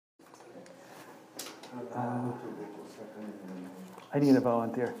I need a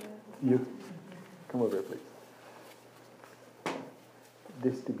volunteer. You. Come over, please.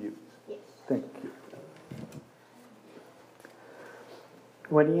 Distribute. Yes. Thank you.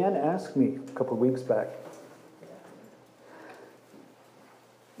 When Ian asked me a couple of weeks back,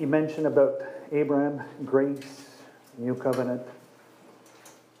 he mentioned about Abraham, grace, new covenant.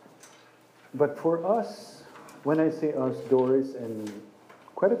 But for us, when I say us, Doris, and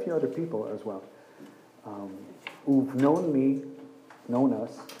quite a few other people as well, who've known me, known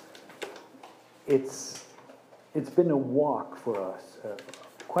us, it's been a walk for us,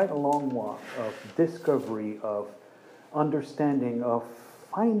 quite a long walk of discovery, of understanding, of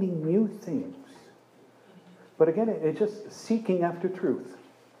finding new things. But again, it's just seeking after truth.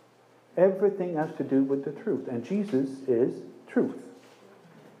 Everything has to do with the truth. And Jesus is truth.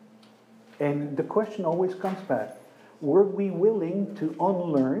 And the question always comes back, were we willing to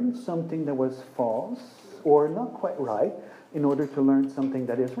unlearn something that was false or not quite right in order to learn something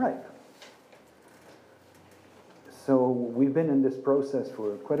that is right? So we've been in this process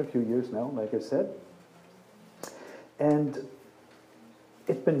for quite a few years now, like I said. And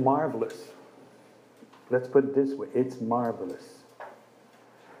it's been marvelous. Let's put it this way, it's marvelous.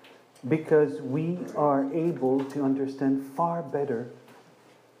 Because we are able to understand far better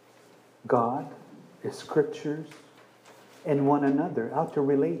God, His scriptures, and one another, how to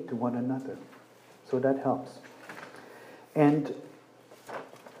relate to one another. So that helps. And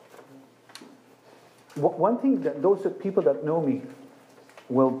one thing that those people that know me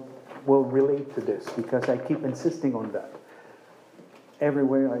will relate to this, because I keep insisting on that.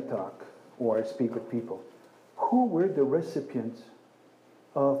 Everywhere I talk or I speak with people, who were the recipients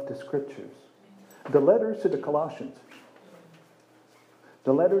of the scriptures? The letters to the Colossians.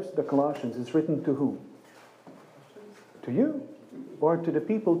 The letters to the Colossians is written to whom? To you, or to the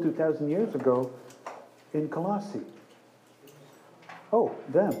people 2,000 years ago in Colossae? Oh,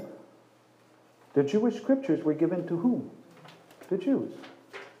 them. The Jewish scriptures were given to whom? The Jews.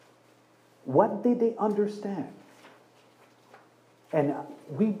 What did they understand? And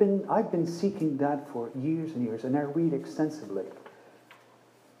I've been seeking that for years and years, and I read extensively.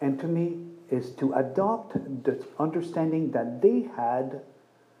 And to me, is to adopt the understanding that they had,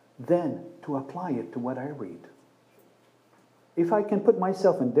 then to apply it to what I read. If I can put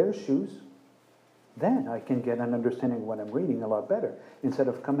myself in their shoes, then I can get an understanding of what I'm reading a lot better, instead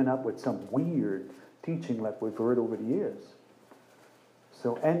of coming up with some weird teaching like we've heard over the years.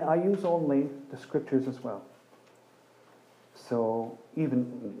 So, and I use only the scriptures as well. So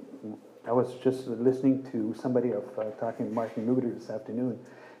even, I was just listening to somebody talking to Martin Luther this afternoon,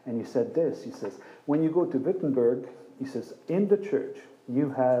 and he said this, he says, when you go to Wittenberg, he says, in the church, you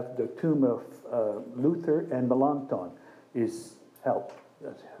have the tomb of Luther and Melanchthon is help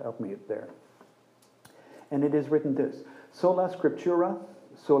me there. And it is written this, sola scriptura,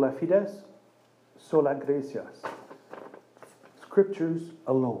 sola fides, sola gratias. Scriptures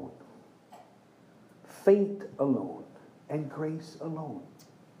alone, faith alone, and grace alone.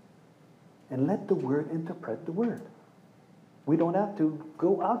 And let the word interpret the word. We don't have to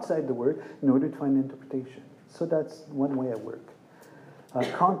go outside the word in order to find interpretation. So that's one way I work.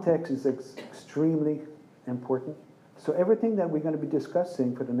 Context is extremely important. So everything that we're going to be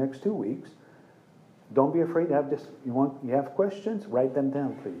discussing for the next 2 weeks, don't be afraid to have this. You have questions? Write them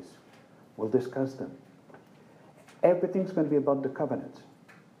down, please. We'll discuss them. Everything's going to be about the covenant.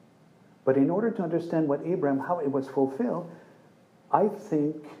 But in order to understand what Abraham, how it was fulfilled, I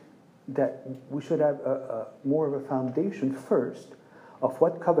think that we should have more of a foundation first of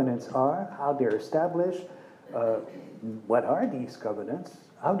what covenants are, how they're established, what are these covenants,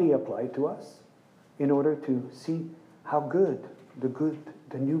 how they apply to us, in order to see how good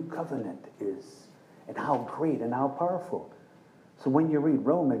the new covenant is, and how great and how powerful. So when you read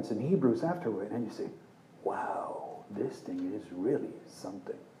Romans and Hebrews afterward, and you say, wow, this thing is really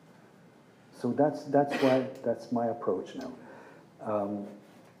something. So that's my approach now.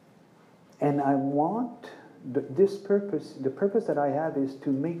 And I want the purpose that I have is to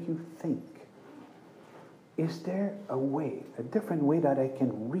make you think. Is there a different way that I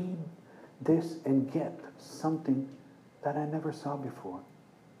can read this and get something that I never saw before?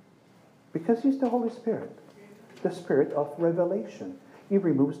 Because He's the Holy Spirit, the Spirit of revelation. He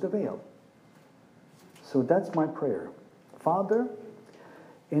removes the veil. So that's my prayer. Father,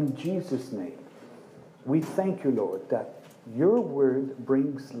 in Jesus' name, we thank you, Lord, that your word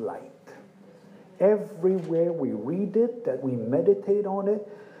brings light. Everywhere we read it, that we meditate on it,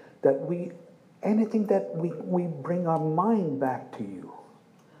 anything that we bring our mind back to you,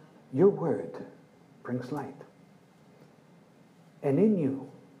 your word brings light. And in you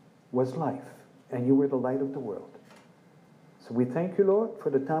was life, and you were the light of the world. So we thank you, Lord, for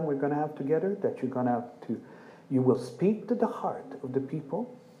the time we're going to have together, that you're going to have to, you will speak to the heart of the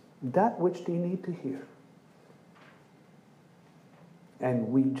people, that which they need to hear. And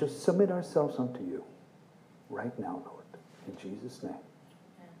we just submit ourselves unto you right now, Lord, in Jesus' name.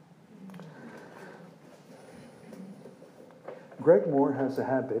 Greg Moore has a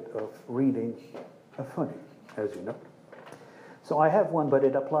habit of reading a funny, as you know. So I have one, but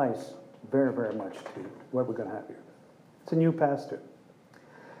it applies very, very much to what we're going to have here. It's a new pastor.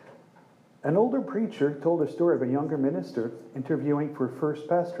 An older preacher told a story of a younger minister interviewing for first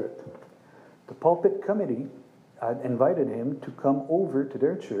pastorate. The pulpit committee had invited him to come over to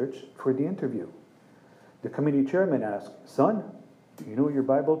their church for the interview. The committee chairman asked, "Son, do you know your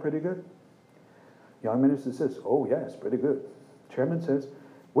Bible pretty good?" Young minister says, "Oh yes, pretty good." Chairman says,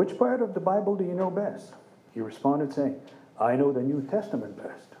 "Which part of the Bible do you know best?" He responded saying, "I know the New Testament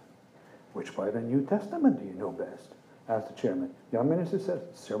best." "Which part of the New Testament do you know best?" asked the chairman. Young minister says,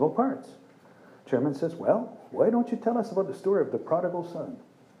 "Several parts." Chairman says, "Well, why don't you tell us about the story of the prodigal son?"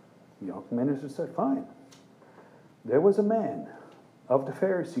 Young minister said, "Fine. There was a man of the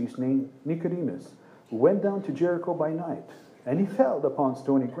Pharisees named Nicodemus who went down to Jericho by night, and he fell upon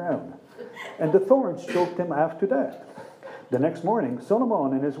stony ground, and the thorns choked him after that. The next morning,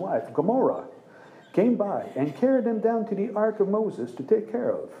 Solomon and his wife, Gomorrah, came by and carried him down to the ark of Moses to take care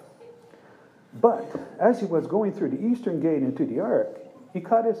of. But as he was going through the eastern gate into the ark, he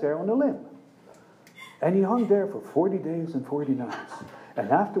caught his hair on a limb. And he hung there for 40 days and 40 nights. And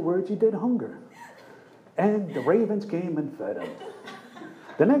afterwards he did hunger. And the ravens came and fed him.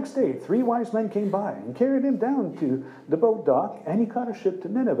 The next day, 3 wise men came by and carried him down to the boat dock, and he caught a ship to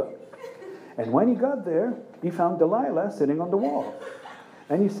Nineveh. And when he got there, he found Delilah sitting on the wall.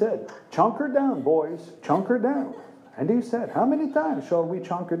 And he said, "Chunk her down, boys, chunk her down." And he said, "How many times shall we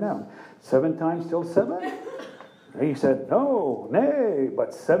chunk her down? 7 times till 7? And he said, "No, nay,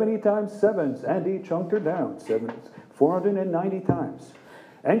 but 70 times 7. And he chunked her down 490 times.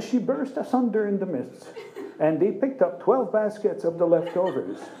 And she burst asunder in the midst. And they picked up 12 baskets of the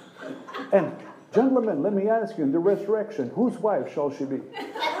leftovers. And, gentlemen, let me ask you, in the resurrection, whose wife shall she be?"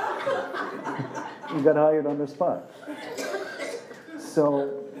 He got hired on the spot. So,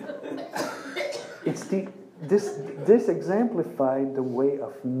 it's this exemplified the way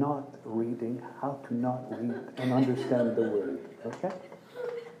of not reading, how to not read and understand the word. Okay?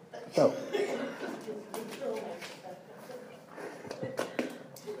 So,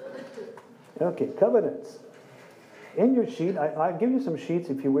 okay, covenants. In your sheet, I'll give you some sheets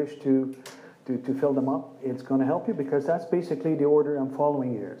if you wish to fill them up. It's going to help you because that's basically the order I'm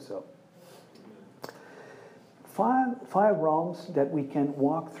following here. So, five realms that we can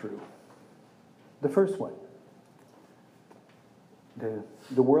walk through. The first one,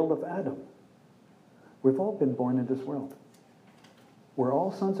 the world of Adam. We've all been born in this world. We're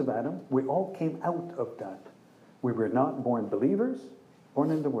all sons of Adam. We all came out of that. We were not born believers,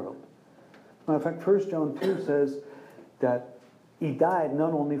 born in the world. Now, in fact, 1 John 2 says that he died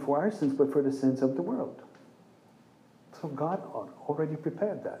not only for our sins, but for the sins of the world. So God already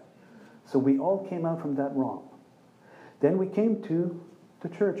prepared that. So we all came out from that realm. Then we came to the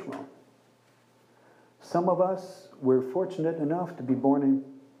church realm. Some of us were fortunate enough to be born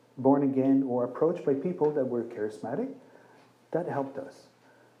again or approached by people that were charismatic. That helped us.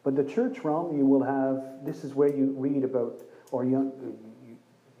 But the church realm, you will have, this is where you read about, or you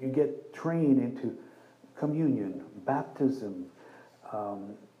get trained into communion, baptism,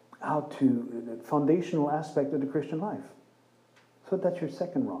 the foundational aspect of the Christian life. So that's your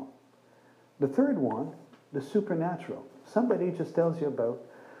second realm. The third one, the supernatural. Somebody just tells you about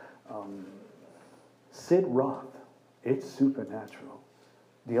Sid Roth. It's supernatural.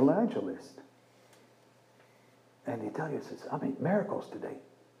 The Elijah list. And they tell you, it says, miracles today.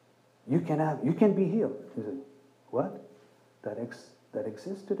 You can be healed. You say, what? That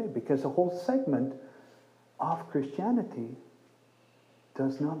exists today? Because the whole segment of Christianity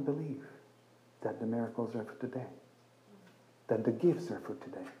does not believe that the miracles are for today. That the gifts are for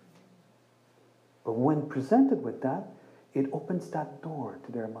today. But when presented with that, it opens that door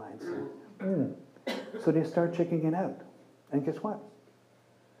to their minds. So they start checking it out. And guess what?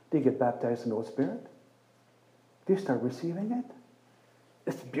 They get baptized in the Holy Spirit. They start receiving it.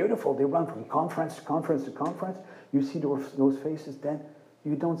 It's beautiful. They run from conference to conference to conference. You see those faces then.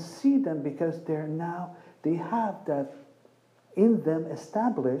 You don't see them because they have that in them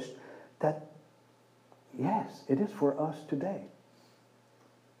established that, yes, it is for us today.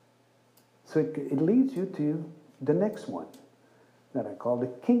 So it leads you to the next one that I call the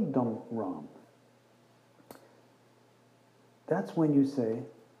kingdom realm. That's when you say,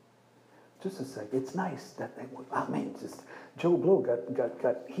 Just a sec. It's nice that, I mean, just Joe Blow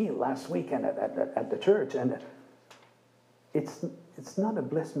got healed last weekend at the church, and it's not a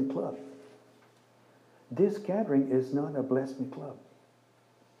Bless Me Club. This gathering is not a Bless Me Club.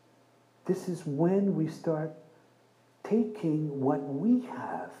 This is when we start taking what we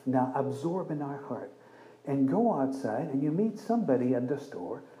have now, absorb in our heart, and go outside, and you meet somebody at the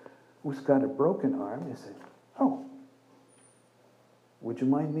store who's got a broken arm, and say, "Oh, would you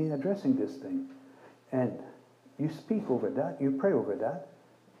mind me addressing this thing?" And you speak over that, you pray over that,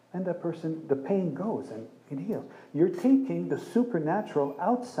 and that person, the pain goes and it heals. You're taking the supernatural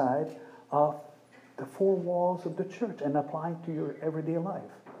outside of the four walls of the church and applying to your everyday life.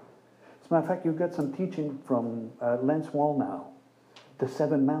 As a matter of fact, you've got some teaching from Lance Wallnau, the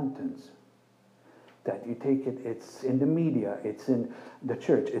 7 mountains. That you take it, it's in the media, it's in the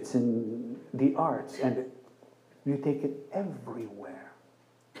church, it's in the arts, and you take it everywhere.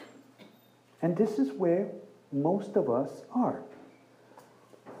 And this is where most of us are.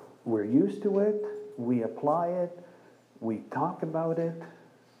 We're used to it, we apply it, we talk about it,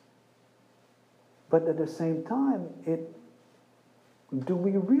 but at the same time, do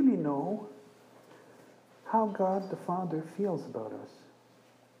we really know how God the Father feels about us?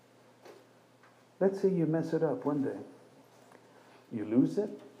 Let's say you mess it up one day. You lose it,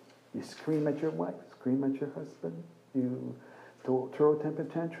 you scream at your wife, scream at your husband, you throw a temper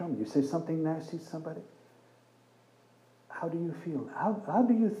tantrum, you say something nasty to somebody. How do you feel? How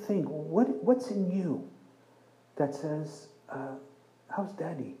do you think? What's in you that says, how's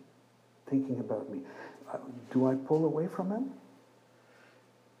Daddy thinking about me? Do I pull away from him?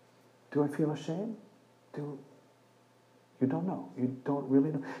 Do I feel ashamed? You don't know. You don't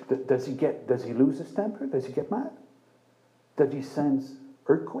really know. Does he lose his temper? Does he get mad? Does he sense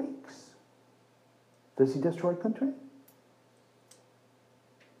earthquakes? Does he destroy country?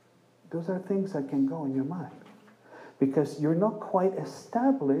 Those are things that can go in your mind. Because you're not quite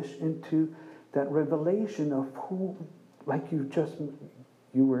established into that revelation of who, like you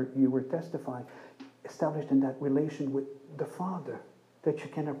were testifying, established in that relation with the Father, that you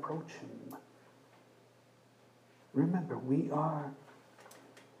can approach him. Remember, we are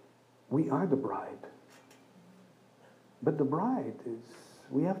the bride. But the bride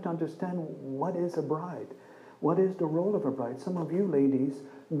we have to understand what is a bride. What is the role of a bride? Some of you ladies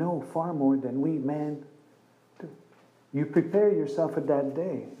know far more than we men do. You prepare yourself for that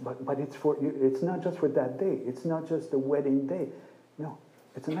day, but it's for you. It's not just for that day. It's not just the wedding day. No,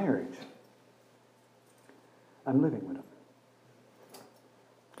 it's a marriage. I'm living with him.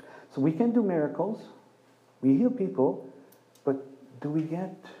 So we can do miracles. We heal people, but do we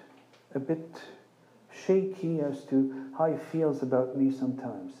get a bit shaky as to how he feels about me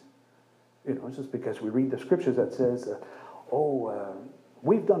sometimes? It's just because we read the scriptures that says,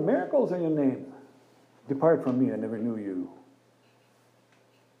 we've done miracles in your name. Depart from me, I never knew you.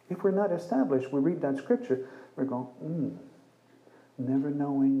 If we're not established, we read that scripture, we're going, never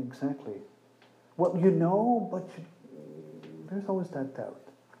knowing exactly. Well, you know, but there's always that doubt.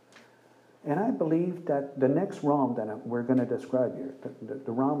 And I believe that the next realm that we're going to describe here,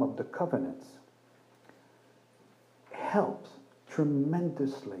 the realm of the covenants, helps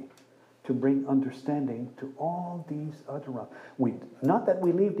tremendously to bring understanding to all these other realms. Not that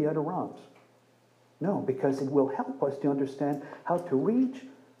we leave the other realms. No, because it will help us to understand how to reach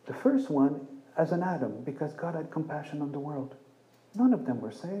the first one as an Adam, because God had compassion on the world. None of them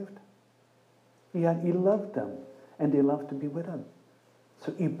were saved. He loved them, and they loved to be with him.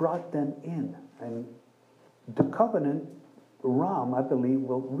 So he brought them in. And the covenant realm, I believe,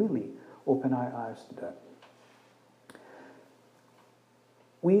 will really open our eyes to that.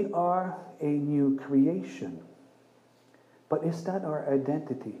 We are a new creation. But is that our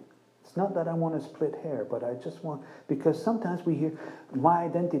identity? It's not that I want to split hair, but I just want... Because sometimes we hear, my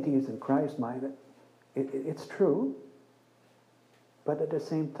identity is in Christ. It's true. But at the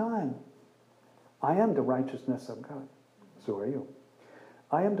same time, I am the righteousness of God. So are you.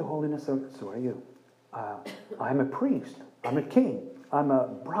 I am the holiness of... So are you. I'm a priest. I'm a king. I'm a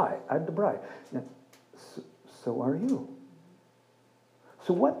bride. I'm the bride. So are you.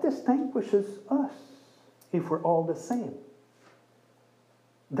 So what distinguishes us if we're all the same?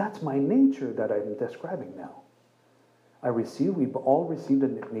 That's my nature that I'm describing now. We've all received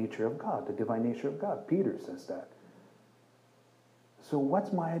the nature of God, the divine nature of God. Peter says that. So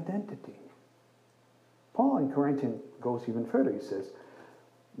what's my identity? Paul in Corinthians goes even further. He says,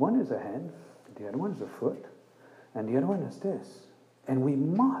 one is a hand, the other one is a foot, and the other one is this. And we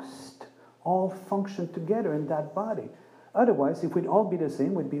must all function together in that body. Otherwise, if we'd all be the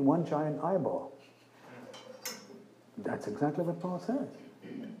same, we'd be one giant eyeball. That's exactly what Paul says.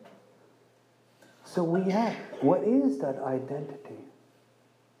 So what is that identity?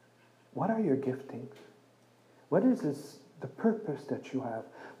 What are your giftings? What is the purpose that you have?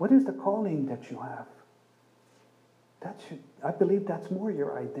 What is the calling that you have? I believe that's more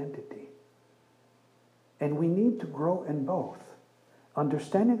your identity. And we need to grow in both.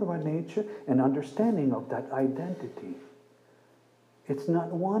 Understanding of our nature and understanding of that identity. It's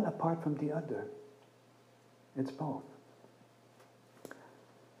not one apart from the other. It's both.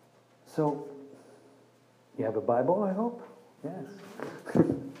 So, you have a Bible, I hope? Yes.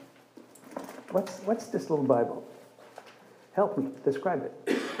 What's this little Bible? Help me, describe it.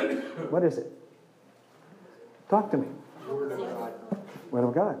 What is it? Talk to me. Word of God. Word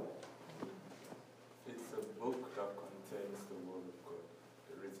of God. It's a book that contains the Word of God,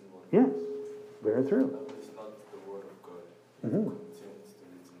 the written Word. Yes, very true. That is not the Word of God. It Mm-hmm. contains the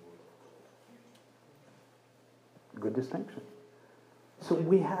written Word of God. Good distinction. So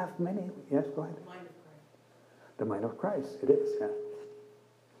we have many. Yes, go ahead. The mind of Christ. The mind of Christ. It is. Yeah.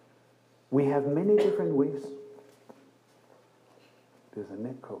 We have many different ways. There's an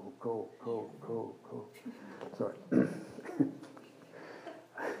echo. Go. Sorry.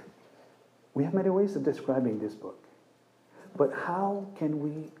 We have many ways of describing this book. But how can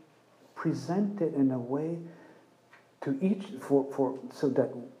we present it in a way to each, so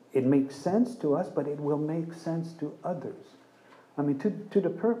that it makes sense to us, but it will make sense to others? I mean, to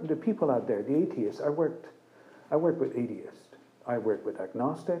the people out there, the atheists. I work with atheists. I work with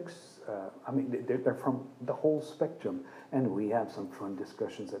agnostics. I mean, they're from the whole spectrum, and we have some fun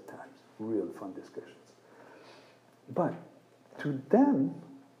discussions at times, real fun discussions. But to them,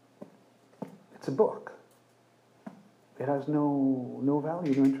 it's a book. It has no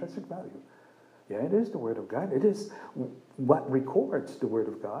value, no intrinsic value. Yeah, it is the Word of God. It is what records the Word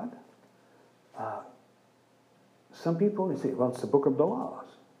of God. Some people say, well, it's the book of the laws.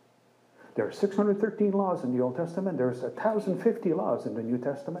 There are 613 laws in the Old Testament. There's 1,050 laws in the New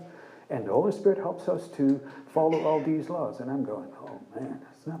Testament. And the Holy Spirit helps us to follow all these laws. And I'm going, oh man,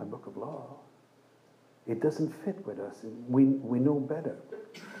 it's not a book of law. It doesn't fit with us. We know better.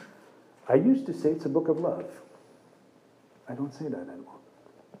 I used to say it's a book of love. I don't say that anymore.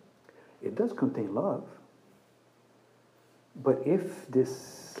 It does contain love. But if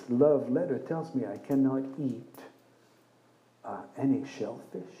this love letter tells me I cannot eat any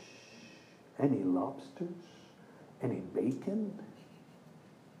shellfish, any lobsters, any bacon,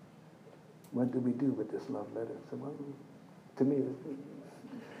 what do we do with this love letter? So, well, to me,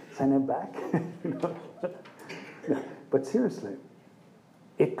 send it back. No. But seriously,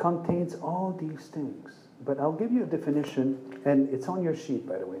 it contains all these things. But I'll give you a definition, and it's on your sheet,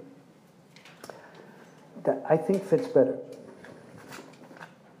 by the way, that I think fits better.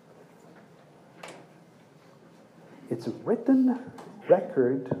 It's a written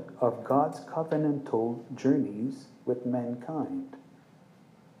record of God's covenantal journeys with mankind.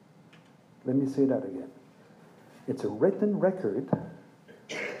 Let me say that again. It's a written record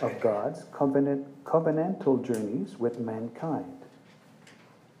of God's covenantal journeys with mankind.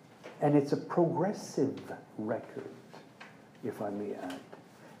 And it's a progressive record, if I may add.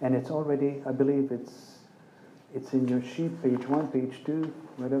 And it's already, I believe it's in your sheet, page 1, page 2,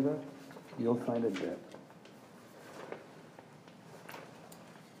 whatever. You'll find it there.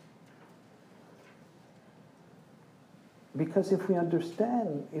 Because if we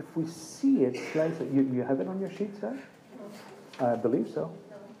understand, if we see it, you have it on your sheet, sir? I believe so.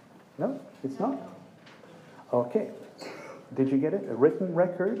 No, it's not? Okay. Did you get it? A written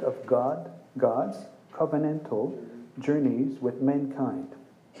record of God's covenantal journeys with mankind.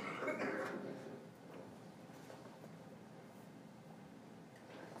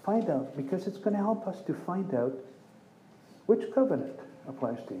 Find out, because it's going to help us to find out which covenant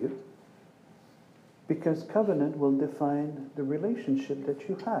applies to you. Because covenant will define the relationship that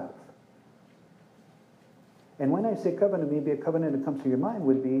you have. And when I say covenant, maybe a covenant that comes to your mind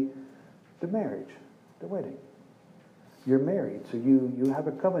would be the marriage, the wedding. You're married, so you have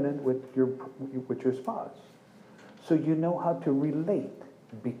a covenant with your spouse. So you know how to relate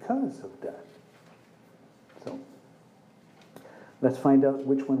because of that. So let's find out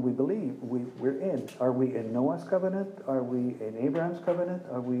which one we believe we're in. Are we in Noah's covenant? Are we in Abraham's covenant?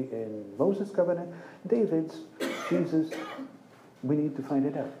 Are we in Moses' covenant? David's, Jesus? We need to find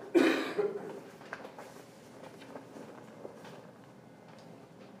it out.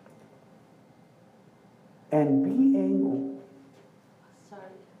 And being... Sorry.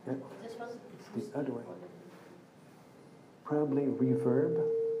 Yeah, This was the other way. Probably reverb.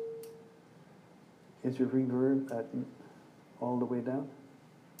 Is your reverb at all the way down?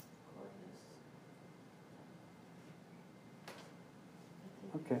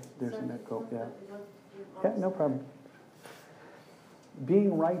 Okay. Okay, there's an echo, yeah. You Yeah, no problem.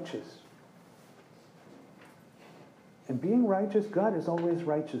 Being righteous. And being righteous, God is always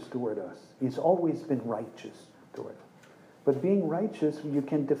righteous toward us. He's always been righteous toward us. But being righteous, you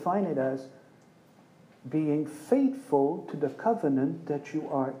can define it as being faithful to the covenant that you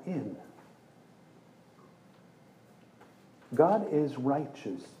are in. God is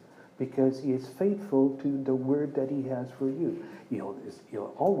righteous because He is faithful to the word that He has for you.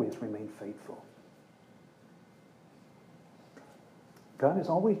 He'll always remain faithful. God is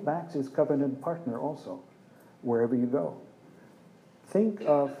always backs His covenant partner also, wherever you go. Think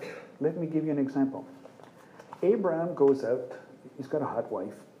of, let me give you an example. Abraham goes out, he's got a hot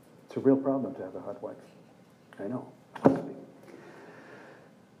wife. It's a real problem to have a hot wife. I know.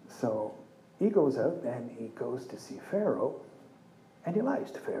 So he goes out and he goes to see Pharaoh, and he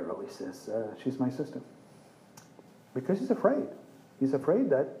lies to Pharaoh. He says, she's my sister. Because he's afraid. He's afraid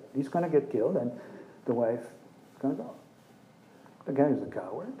that he's going to get killed and the wife is going to go. The guy is a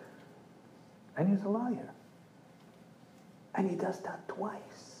coward, and he's a liar. And he does that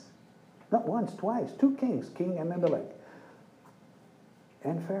twice. Not once, twice. Two kings, King Abimelech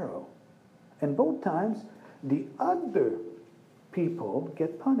and Pharaoh. And both times, the other people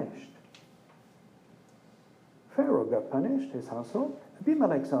get punished. Pharaoh got punished, his household.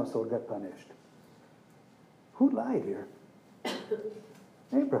 Abimelech's household got punished. Who lied here?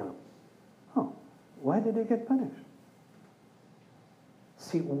 Abraham. Oh, why did they get punished?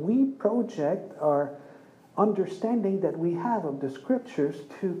 See, we project our understanding that we have of the scriptures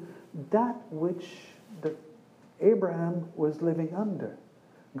to that which Abraham was living under.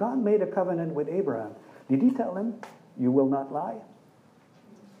 God made a covenant with Abraham. Did He tell him, you will not lie?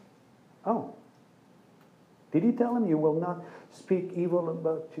 Oh. Did He tell him, you will not speak evil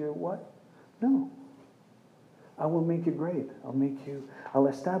about your what? No. I will make you great. I'll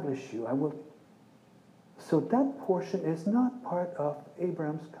establish you. I will. So that portion is not part of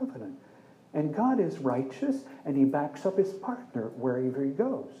Abraham's covenant. And God is righteous, and He backs up His partner wherever he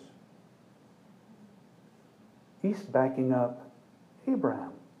goes. He's backing up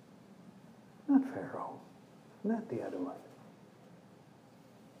Abraham, not Pharaoh, not the other one.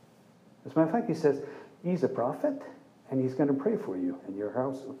 As a matter of fact, He says, he's a prophet, and he's going to pray for you and your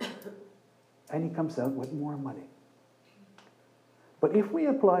household. And he comes out with more money. But if we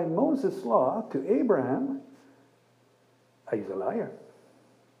apply Moses' law to Abraham, he's a liar.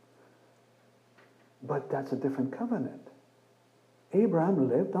 But that's a different covenant. Abraham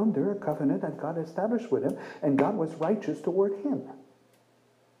lived under a covenant that God established with him, and God was righteous toward him.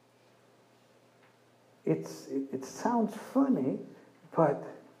 It sounds funny, but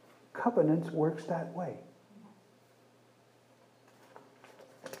covenants works that way.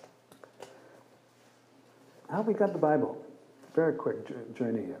 How we got the Bible? Very quick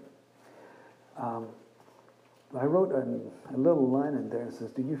journey here. I wrote a little line in there that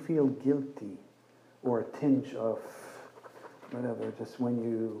says, do you feel guilty or a tinge of whatever, just when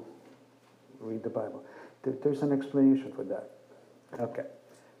you read the Bible? There's an explanation for that. Okay.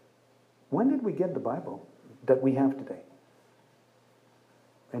 When did we get the Bible that we have today?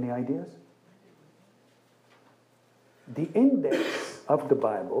 Any ideas? The index of the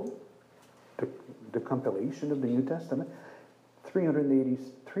Bible, the compilation of the New Testament,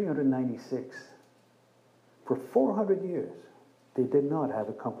 396. For 400 years, they did not have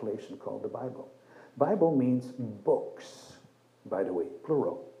a compilation called the Bible. Bible means books, by the way,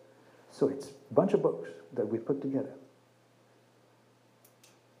 plural. So it's a bunch of books that we put together.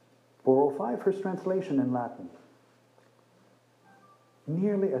 405, first translation in Latin.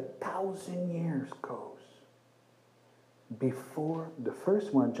 Nearly 1,000 years goes before the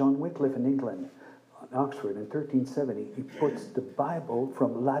first one, John Wycliffe in England, Oxford in 1370, he puts the Bible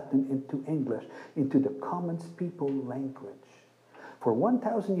from Latin into English, into the common people language. For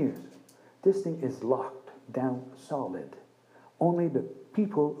 1,000 years, this thing is locked down solid. Only the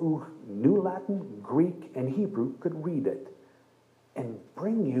people who knew Latin, Greek, and Hebrew could read it and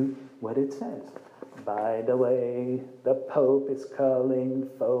bring you what it says. By the way, the Pope is calling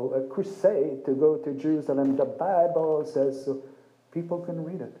for a crusade to go to Jerusalem. The Bible says so. People can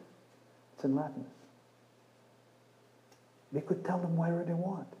read it. It's in Latin. They could tell them whatever they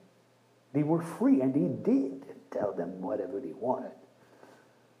want. They were free, and He did tell them whatever they wanted.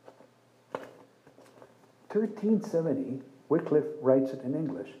 1370, Wycliffe writes it in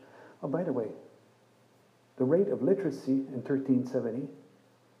English. Oh, by the way, the rate of literacy in 1370,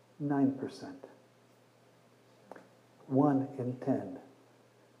 9%. 1 in 10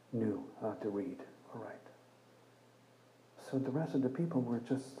 knew how to read or write. So the rest of the people were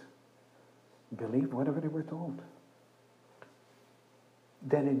just believed whatever they were told.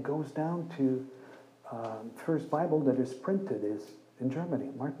 Then it goes down to first Bible that is printed is in Germany,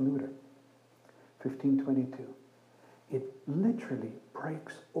 Martin Luther, 1522. It literally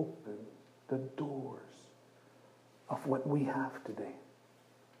breaks open the doors of what we have today.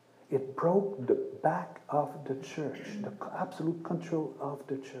 It broke the back of the church, the absolute control of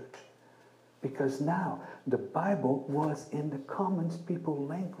the church. Because now the Bible was in the common people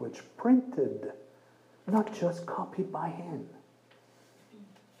language, printed, not just copied by hand.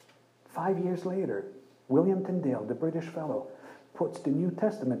 5 years later, William Tyndale, the British fellow, puts the New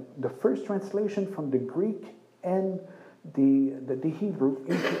Testament, the first translation from the Greek and the Hebrew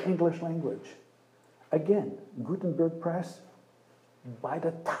into English language. Again, Gutenberg Press, by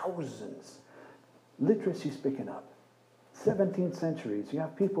the thousands. Literacy's picking up. 17th centuries, you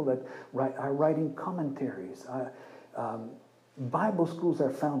have people that are writing commentaries. Bible schools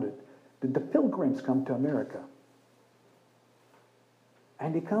are founded. The Pilgrims come to America.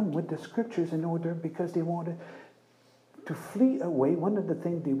 And they come with the scriptures in order because they wanted to flee away. One of the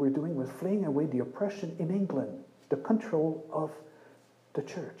things they were doing was fleeing away the oppression in England, the control of the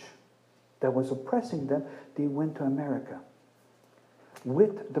church that was oppressing them. They went to America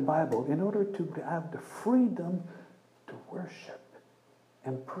with the Bible in order to have the freedom to worship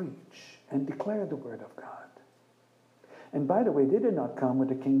and preach and declare the word of God. And by the way, they did not come with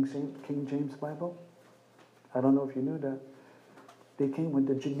the King James Bible. I don't know if you knew that. They came with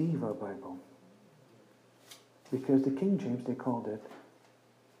the Geneva Bible. Because the King James, they called it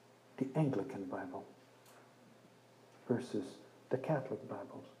the Anglican Bible versus the Catholic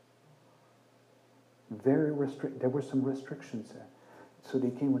Bibles. Very there were some restrictions there. So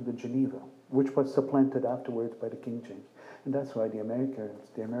they came with the Geneva, which was supplanted afterwards by the King James. And that's why the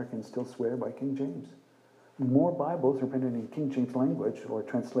Americans still swear by King James. More Bibles are printed in King James language or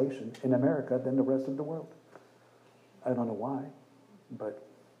translation in America than the rest of the world. I don't know why, but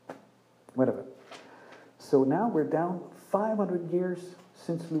whatever. So now we're down 500 years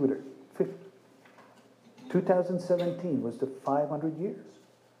since Luther. 2017 was the 500 years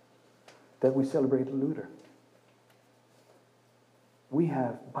that we celebrated Luther. We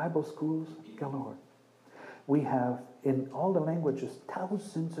have Bible schools galore. We have, in all the languages,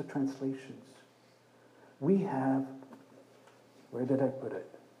 thousands of translations. We have, where did I put it?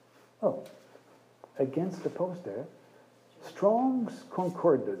 Oh, against the post there, Strong's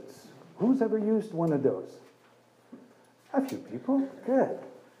Concordance. Who's ever used one of those? A few people. Good.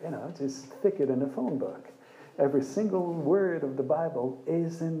 You know, it's thicker than a phone book. Every single word of the Bible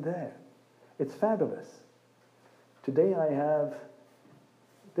is in there. It's fabulous. Today I have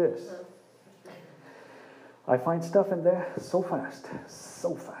this. I find stuff in there so fast.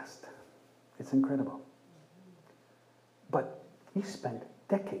 It's incredible. But he spent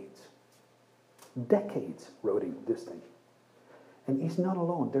decades writing this thing. And he's not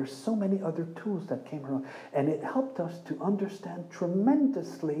alone. There's so many other tools that came around. And it helped us to understand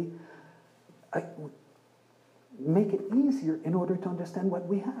tremendously, make it easier in order to understand what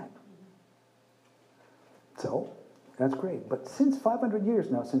we had. So, that's great. But since 500 years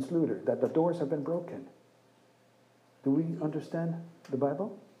now, since Luther, that the doors have been broken, do we understand the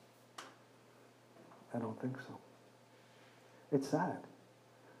Bible? I don't think so. It's sad.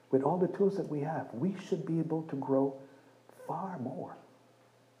 With all the tools that we have, we should be able to grow far more.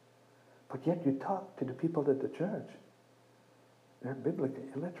 But yet you talk to the people at the church, they're biblically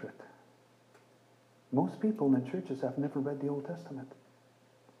illiterate. Most people in churches have never read the Old Testament.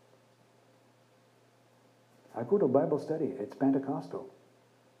 I go to a Bible study, it's Pentecostal.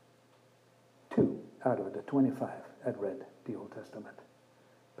 2 out of the 25 had read the Old Testament.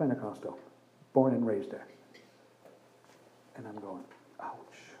 Pentecostal, born and raised there. And I'm going, ouch.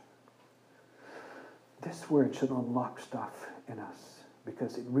 This word should unlock stuff in us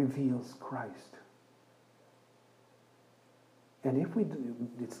because it reveals Christ. And if we do,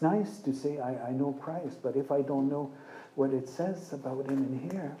 it's nice to say, I know Christ, but if I don't know what it says about him in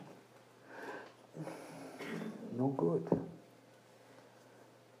here, no good.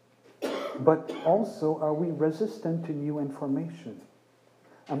 But also, are we resistant to new information?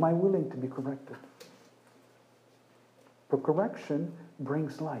 Am I willing to be corrected? For correction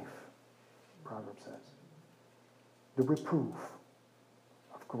brings life, Proverbs says. The reproof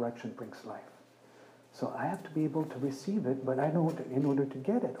of correction brings life. So I have to be able to receive it, but I know in order to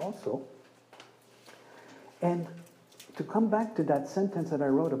get it also. And to come back to that sentence that I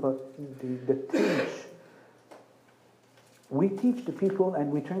wrote about the teach. We teach the people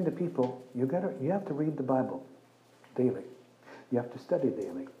and we train the people, you have to read the Bible daily. You have to study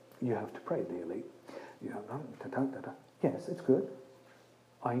daily. You have to pray daily. You have Yes, it's good.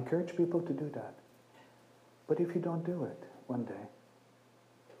 I encourage people to do that. But if you don't do it one day,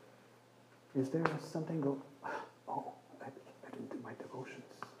 Is there something go, oh, I didn't do my devotions.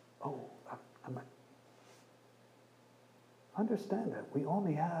 Oh, understand that we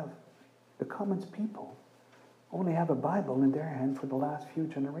only have, the commons people only have a Bible in their hand for the last few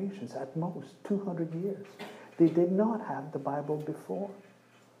generations, at most 200 years. They did not have the Bible before.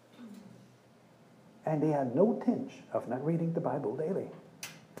 And they had no tinge of not reading the Bible daily.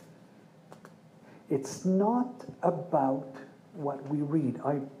 It's not about what we read.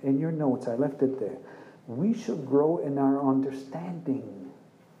 In your notes, I left it there. We should grow in our understanding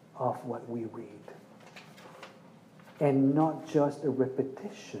of what we read. And not just a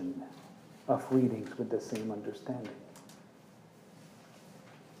repetition of readings with the same understanding.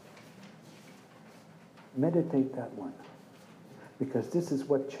 Meditate that one. Because this is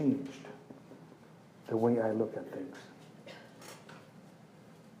what changed the way I look at things.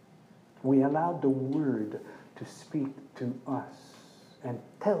 We allowed the Word to speak to us and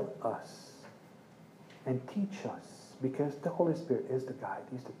tell us and teach us, because the Holy Spirit is the guide,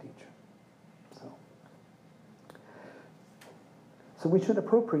 He's the teacher. So we should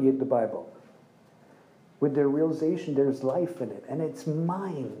appropriate the Bible with the realization there's life in it, and it's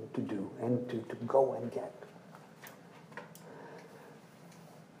mine to do and to go and get.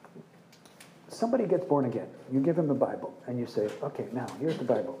 Somebody gets born again. You give him a Bible, and you say, okay, now, here's the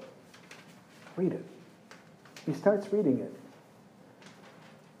Bible. Read it. He starts reading it.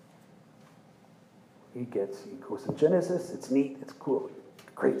 He goes to Genesis. It's neat. It's cool.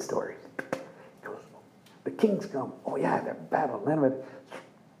 Great story. The kings come. Oh yeah, they're battle. Then it,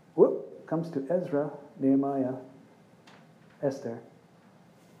 whoop, comes to Ezra, Nehemiah, Esther.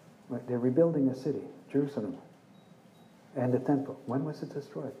 Right, they're rebuilding a city, Jerusalem, and the temple. When was it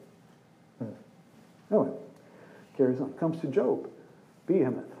destroyed? No, it carries on. Comes to Job,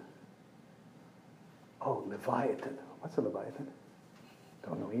 Behemoth. Oh, Leviathan. What's a Leviathan?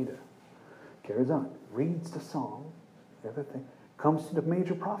 Don't know either. Carries on. Reads the song, everything. Comes to the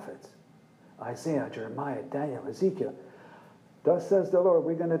major prophets. Isaiah, Jeremiah, Daniel, Ezekiel. Thus says the Lord,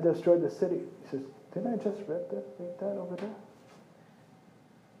 we're going to destroy the city. He says, didn't I just read that over there?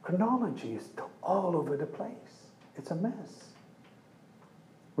 Chronology is all over the place. It's a mess.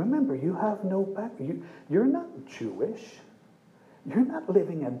 Remember, you have no background. You're not Jewish. You're not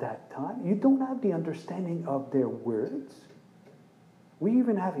living at that time. You don't have the understanding of their words. We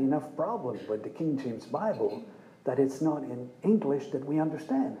even have enough problems with the King James Bible that it's not in English that we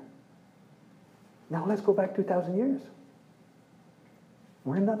understand. Now let's go back 2,000 years.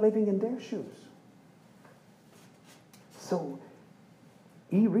 We're not living in their shoes. So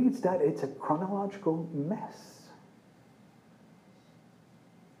he reads that it's a chronological mess.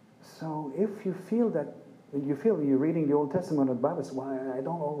 So if you feel you're reading the Old Testament of the Bible, so why I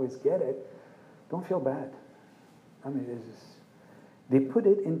don't always get it, don't feel bad. I mean, they put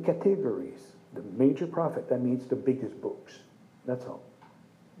it in categories. The major prophet, that means the biggest books. That's all.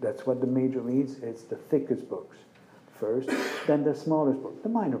 That's what the major means. It's the thickest books first, then the smallest book, the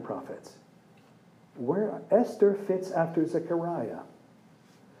minor prophets. Where Esther fits after Zechariah.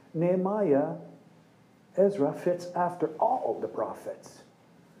 Nehemiah, Ezra fits after all the prophets.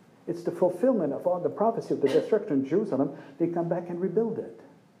 It's the fulfillment of all the prophecy of the destruction of Jerusalem. They come back and rebuild it.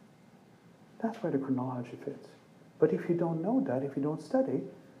 That's where the chronology fits. But if you don't know that, if you don't study,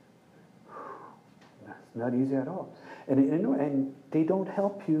 that's not easy at all. And they don't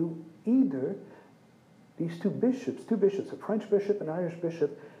help you either. These two bishops, a French bishop and an Irish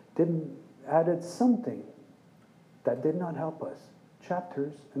bishop, added something that did not help us.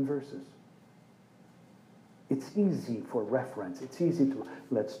 Chapters and verses. It's easy for reference. It's easy to,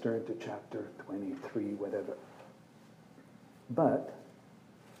 let's turn to chapter 23, whatever. But,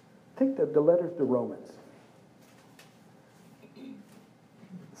 take the letter to Romans.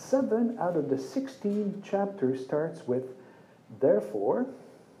 7 out of the 16 chapters starts with, therefore,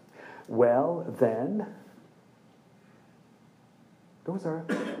 well, then. Those are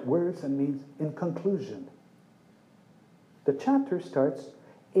words and means in conclusion. The chapter starts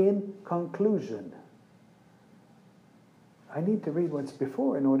in conclusion. I need to read what's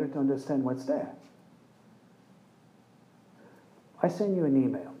before in order to understand what's there. I send you an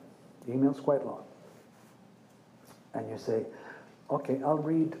email. The email's quite long. And you say, okay, I'll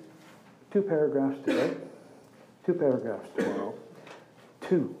read 2 paragraphs today, 2 paragraphs tomorrow,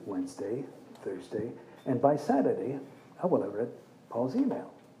 2 Wednesday, Thursday, and by Saturday, I will have read Paul's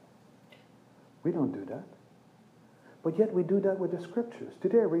email. We don't do that. But yet we do that with the scriptures.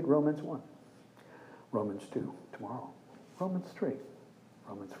 Today I read Romans 1, Romans 2 tomorrow, Romans 3,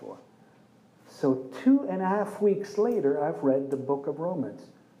 Romans 4. So 2.5 weeks later, I've read the book of Romans.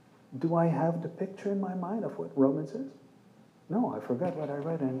 Do I have the picture in my mind of what Romans is? No, I forgot what I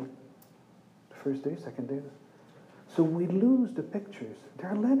read in first day, second day. So we lose the pictures.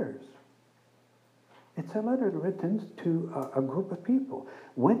 They're letters. It's a letter written to a group of people.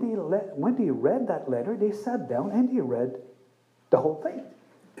 When they read that letter, they sat down and they read the whole thing.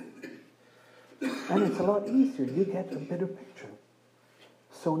 And it's a lot easier. You get a better picture.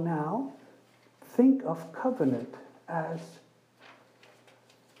 So now, think of covenant as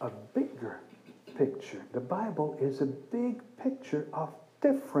a bigger picture. The Bible is a big picture of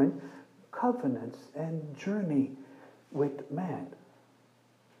different covenants and journey with man.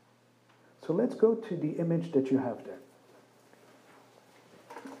 So let's go to the image that you have there.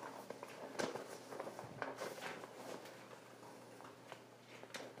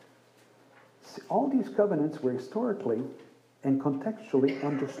 See, all these covenants were historically and contextually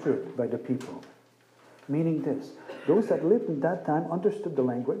understood by the people. Meaning this, those that lived in that time understood the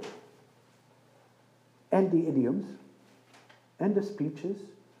language and the idioms and the speeches,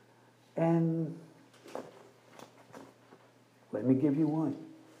 and let me give you one.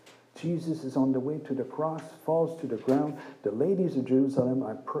 Jesus is on the way to the cross, falls to the ground. The ladies of Jerusalem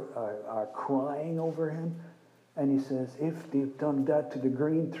are crying over him. And he says, if they've done that to the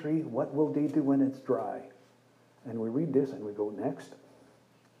green tree, what will they do when it's dry? And we read this and we go, next.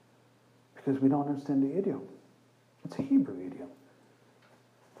 Because we don't understand the idiom. It's a Hebrew idiom.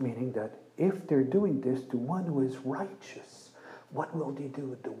 Meaning that if they're doing this to one who is righteous, what will they do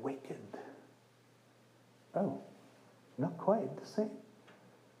with the wicked? Oh, not quite the same.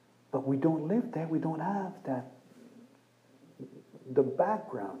 But we don't live there. We don't have that, the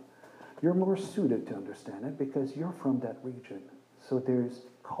background. You're more suited to understand it because you're from that region. So there's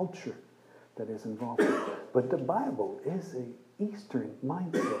culture that is involved. But the Bible is an Eastern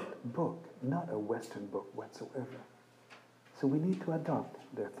mindset book, not a Western book whatsoever. So we need to adopt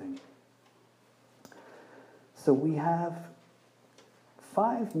their thing. So we have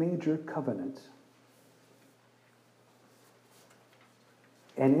 5 major covenants.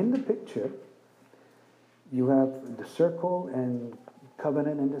 And in the picture, you have the circle and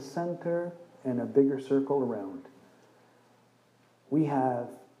covenant in the center and a bigger circle around. We have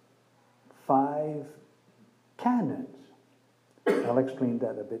 5 canons. I'll explain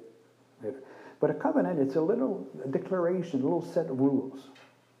that a bit later. But a covenant, it's a little declaration, a little set of rules.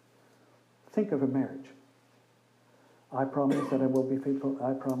 Think of a marriage. I promise that I will be faithful.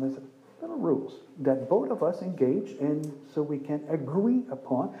 I promise. Little rules that both of us engage in so we can agree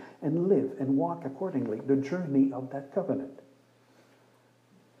upon and live and walk accordingly the journey of that covenant.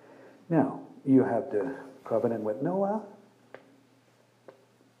 Now, you have the covenant with Noah,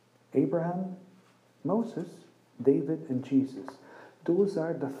 Abraham, Moses, David, and Jesus. Those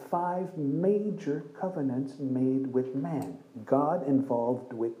are the 5 major covenants made with man. God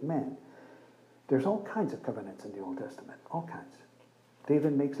involved with man. There's all kinds of covenants in the Old Testament, all kinds.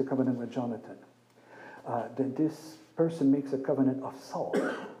 David makes a covenant with Jonathan. This person makes a covenant of salt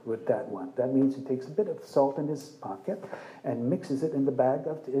with that one. That means he takes a bit of salt in his pocket and mixes it in the bag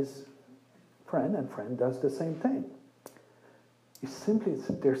of his friend, and friend does the same thing.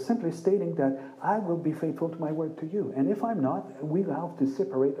 They're simply stating that I will be faithful to my word to you. And if I'm not, we have to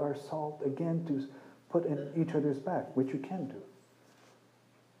separate our salt again to put in each other's bag, which you can do.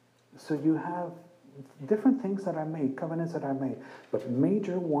 So you have different things that are made, covenants that are made. But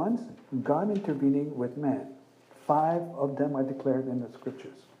major ones, God intervening with man. 5 of them are declared in the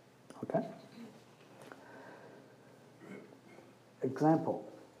scriptures. Okay? Example.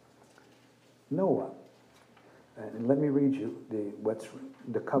 Noah. And let me read you what's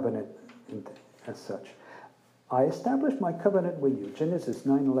the covenant as such. I established my covenant with you, Genesis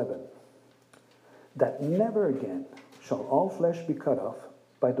 9:11, that never again shall all flesh be cut off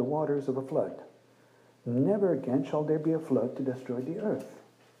by the waters of a flood. Never again shall there be a flood to destroy the earth.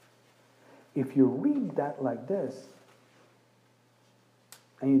 If you read that like this,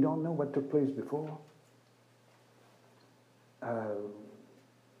 and you don't know what took place before,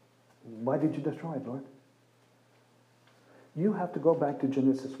 why did you destroy it, Lord? You have to go back to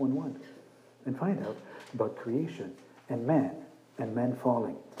Genesis 1:1 and find out about creation and man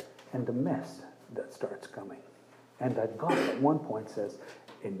falling, and the mess that starts coming. And that God at one point says,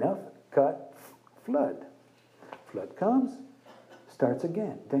 enough, cut, flood. Flood comes, starts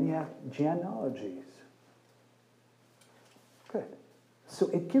again. Then you have genealogies. Good. So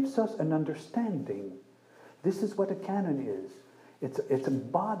it gives us an understanding. This is what a canon is. It's a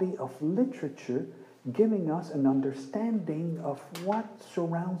body of literature giving us an understanding of what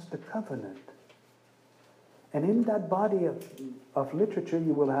surrounds the covenant. And in that body of literature,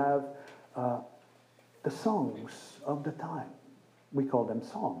 you will have the songs of the time. We call them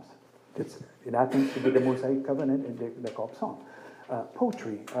psalms. It happens to be the Mosaic covenant, and they're called psalms.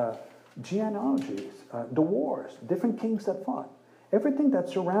 Poetry, genealogies, the wars, different kings that fought. Everything that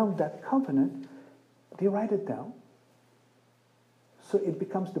surrounds that covenant, they write it down. So it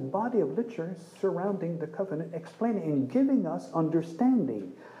becomes the body of literature surrounding the covenant, explaining and giving us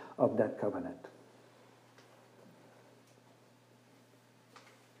understanding of that covenant.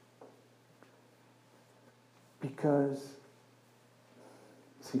 Because,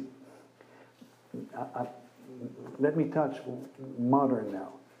 see, let me touch modern now.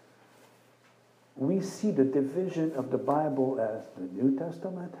 We see the division of the Bible as the New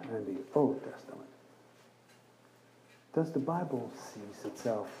Testament and the Old Testament. Does the Bible see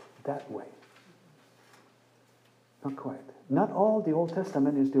itself that way? Not quite. Not all the Old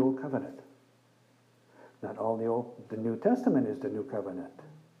Testament is the Old Covenant. Not all the New Testament is the New Covenant.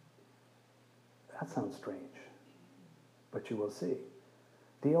 That sounds strange, but you will see.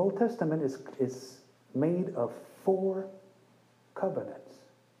 The Old Testament is made of 4 covenants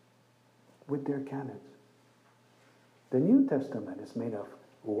with their canons. The New Testament is made of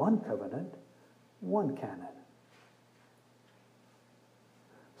 1 covenant, 1 canon.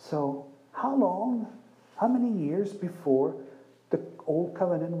 So, how many years before the Old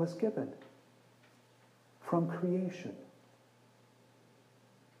Covenant was given? From creation.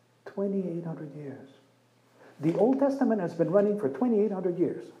 2,800 years. The Old Testament has been running for 2,800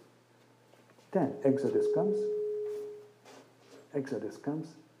 years. Then Exodus comes,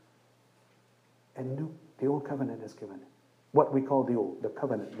 and the Old Covenant is given. What we call the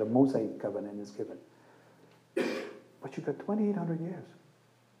covenant, the Mosaic covenant is given. But you've got 2,800 years.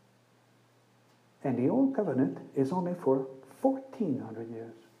 And the Old Covenant is only for 1,400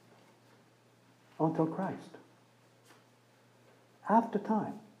 years. Until Christ. After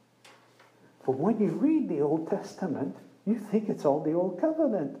time. But when you read the Old Testament, you think it's all the Old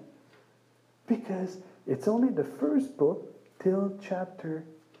Covenant. Because it's only the first book till chapter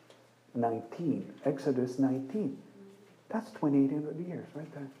 19, Exodus 19. That's 2,800 years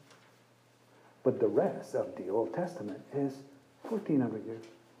right there. But the rest of the Old Testament is 1,400 years.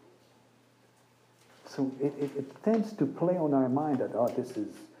 So it tends to play on our mind that,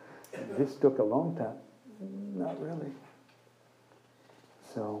 this took a long time. Not really.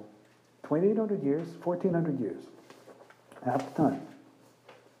 So, 2,800 years, 1,400 years. Half the time.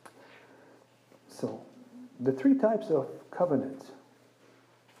 So, the 3 types of covenants.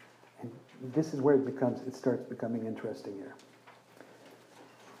 And this is where it starts becoming interesting here.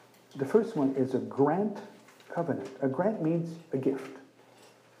 The first one is a grant covenant. A grant means a gift.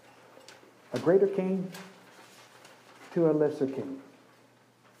 A greater king to a lesser king.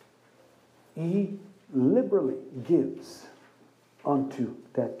 He liberally gives unto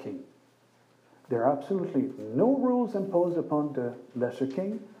that king. There are absolutely no rules imposed upon the lesser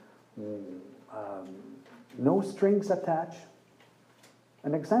king. No strings attached.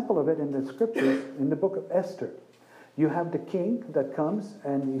 An example of it in the scriptures, in the book of Esther. You have the king that comes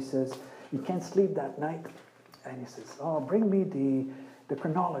and he says, you can't sleep that night. And he says, bring me the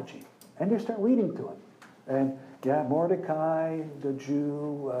chronology. And they start reading to him. And Mordecai, the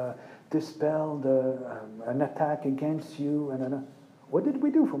Jew, dispelled an attack against you. And what did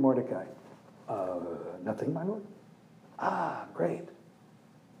we do for Mordecai? Nothing, my lord. Great.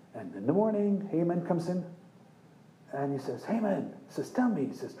 And in the morning, Haman comes in. And he says, Haman, tell me,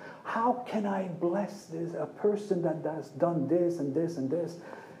 he says, how can I bless a person that has done this and this and this?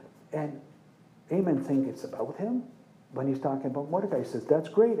 And Haman thinks it's about him. When he's talking about Mordecai, he says, that's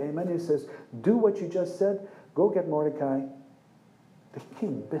great, Haman. He says, do what you just said. Go get Mordecai. The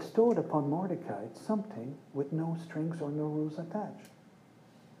king bestowed upon Mordecai something with no strings or no rules attached.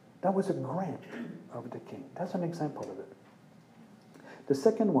 That was a grant of the king. That's an example of it. The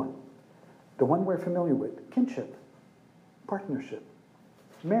second one, the one we're familiar with, kinship, partnership.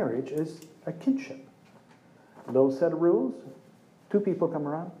 Marriage is a kinship. Those set of rules, 2 people come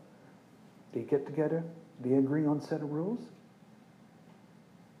around, they get together, they agree on a set of rules,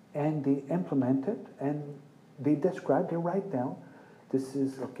 and they implement it, and they write down, this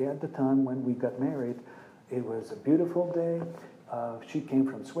is, okay, at the time when we got married, it was a beautiful day, she came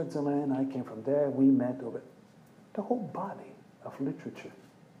from Switzerland, I came from there, we met over. The whole body of literature.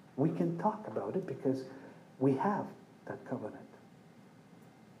 We can talk about it because we have that covenant.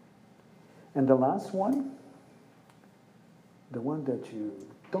 And the last one, the one that you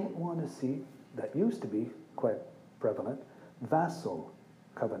don't want to see, that used to be quite prevalent, vassal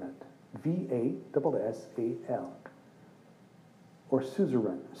covenant. V-A-S-S-A-L. Or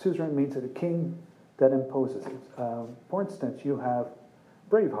suzerain. Suzerain means that a king that imposes it. For instance, you have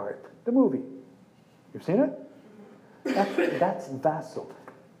Braveheart, the movie. You've seen it? That's vassal.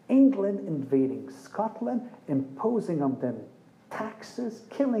 England invading Scotland, imposing on them taxes,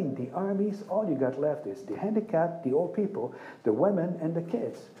 killing the armies. All you got left is the handicapped, the old people, the women, and the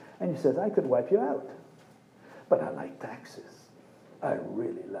kids. And he says, I could wipe you out. But I like taxes. I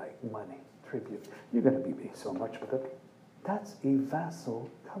really like money, tribute. You're going to be paying so much for it. That's a vassal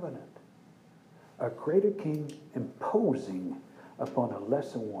covenant. A greater king imposing upon a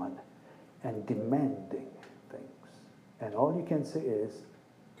lesser one and demanding things. And all you can say is,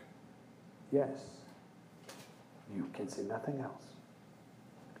 yes. You can say nothing else.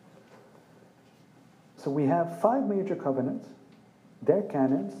 So we have 5 major covenants, their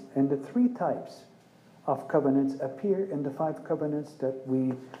canons, and the 3 types of covenants appear in the 5 covenants that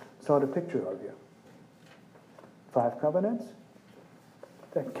we saw the picture of here. 5 covenants,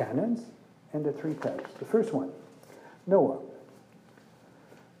 the canons, and the 3 types. The first one, Noah.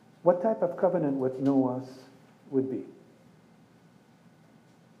 What type of covenant would Noah's would be?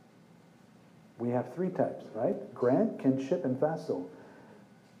 We have 3 types, right? Grant, kinship, and vassal.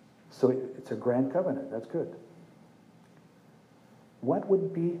 So it's a grand covenant. That's good. What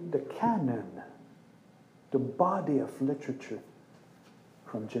would be the canon, the body of literature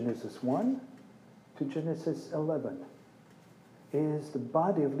from Genesis 1 to Genesis 11? Is the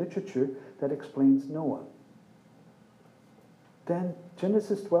body of literature that explains Noah. Then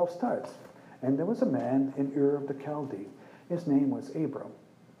Genesis 12 starts. And there was a man in Ur of the Chaldees. His name was Abram.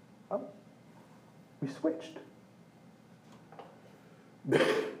 Oh, we switched.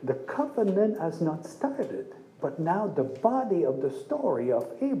 The covenant has not started, but now the body of the story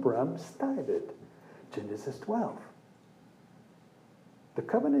of Abram started. Genesis 12. The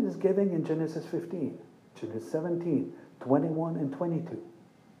covenant is given in Genesis 15, Genesis 17, 21, and 22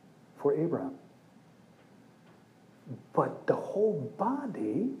 for Abram. But the whole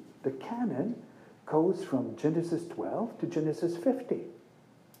body, the canon, goes from Genesis 12 to Genesis 50.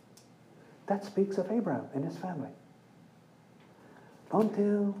 That speaks of Abraham and his family.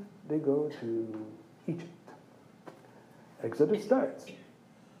 Until they go to Egypt. Exodus starts.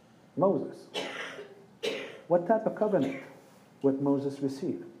 Moses. What type of covenant would Moses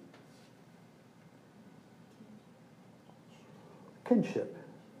receive? Kinship.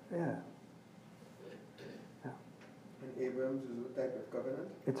 Yeah. And Abraham's is what type of covenant?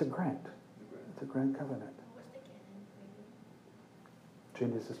 It's a grant. It's a grant covenant.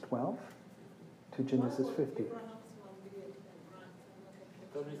 Genesis 12 to Genesis 50.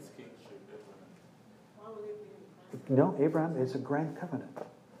 No, Abraham is a grand covenant.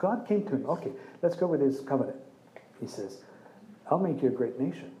 God came to him. Okay, let's go with his covenant. He says, I'll make you a great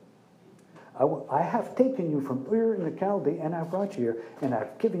nation. I have taken you from Ur in the Chaldees, and I've brought you here, and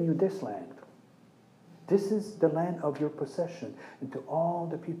I've given you this land. This is the land of your possession, and to all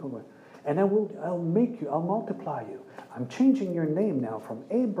the people. And I'll make you, I'll multiply you. I'm changing your name now from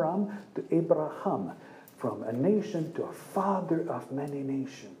Abram to Abraham, from a nation to a father of many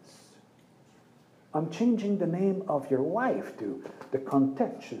nations. I'm changing the name of your wife to the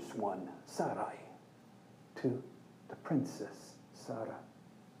contentious one, Sarai, to the princess, Sarah.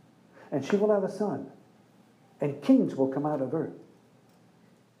 And she will have a son, and kings will come out of her.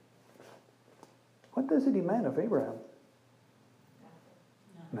 What does it demand of Abraham?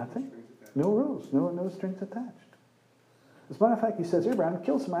 Nothing. No rules, no strings attached. As a matter of fact, he says, Abraham,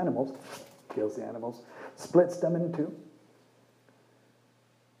 kill some animals. Kills the animals, splits them in two,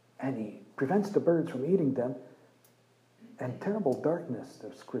 and he prevents the birds from eating them, and terrible darkness,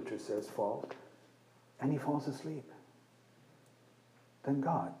 the scripture says, falls, and he falls asleep. Then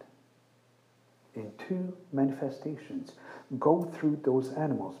God, in 2 manifestations, go through those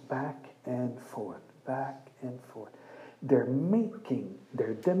animals back and forth, back and forth. They're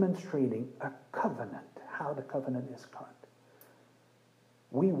demonstrating a covenant, how the covenant is cut.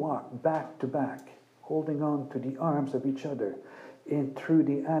 We walk back to back, holding on to the arms of each other, in through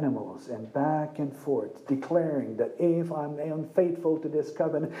the animals, and back and forth, declaring that if I'm unfaithful to this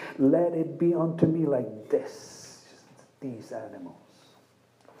covenant, let it be unto me like this, these animals.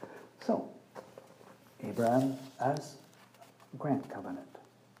 So, Abraham as grant covenant.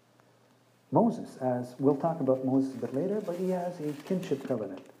 Moses, as we'll talk about Moses a bit later, but he has a kinship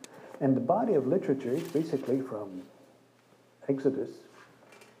covenant. And the body of literature is basically from Exodus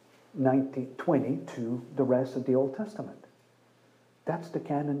 20 to the rest of the Old Testament. That's the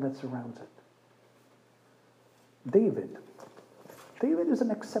canon that surrounds it. David is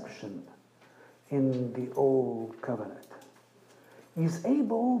an exception in the Old Covenant. He's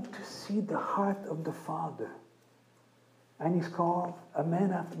able to see the heart of the Father. And he's called a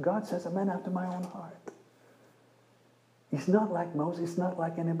man after, God says, a man after my own heart. He's not like Moses, he's not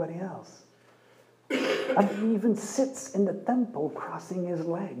like anybody else. And he even sits in the temple crossing his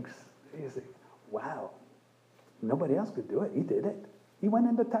legs. You think, wow, Nobody else could do it. He did it. He went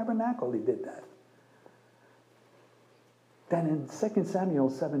in the tabernacle. He did that. Then in 2 Samuel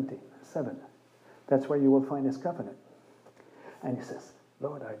 7, that's where you will find his covenant. And he says,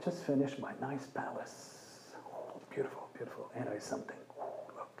 Lord, I just finished my nice palace. Oh, beautiful, beautiful. And I something. Oh,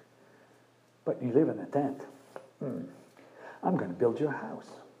 look. But you live in a tent. I'm going to build you a house.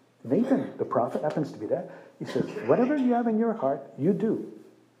 Nathan, the prophet, happens to be there. He says, whatever you have in your heart, you do.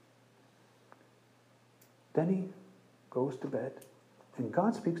 Then he goes to bed. And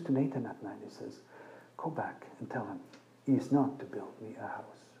God speaks to Nathan at night. He says, go back and tell him he's not to build me a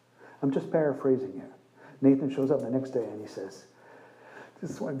house. I'm just paraphrasing here. Nathan shows up the next day and he says,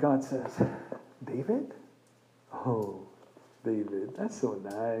 this is what God says. David? Oh, David, that's so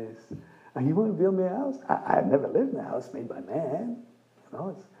nice. And you want to build me a house? I've never lived in a house made by man. You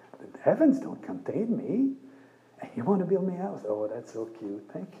know, the heavens don't contain me. And you want to build me a house? Oh, that's so cute.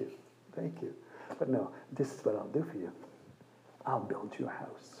 Thank you. Thank you. But no, this is what I'll do for you. I'll build you a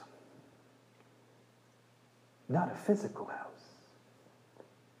house. Not a physical house,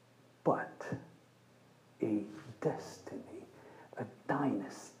 but a destiny, a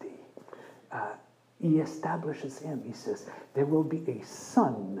dynasty. He establishes him. He says, there will be a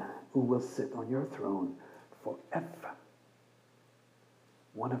son who will sit on your throne forever.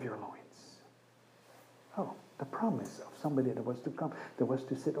 One of your loins. Oh, the promise of somebody that was to come, that was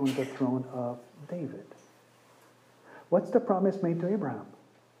to sit on the throne of David. What's the promise made to Abraham?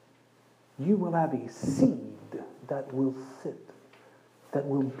 You will have a seed that will sit, that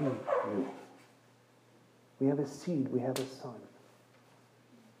will be you. We have a seed, we have a son.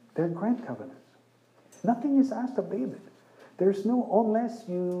 They're grand covenants. Nothing is asked of David. There's no, unless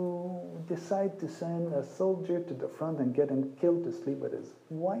you decide to send a soldier to the front and get him killed to sleep with his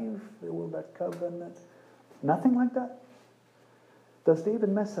wife, will that covenant? Nothing like that. Does David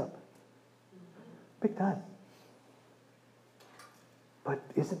mess up? Big time. But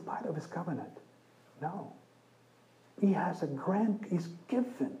is it part of his covenant? No. He has he's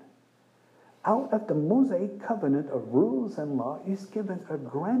given. Out of the Mosaic covenant of rules and law, he's given a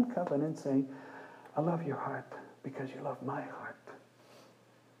grand covenant saying, I love your heart because you love my heart.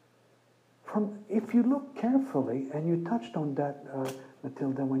 If you look carefully, and you touched on that,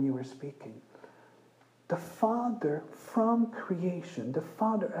 Matilda, when you were speaking, the Father from creation, the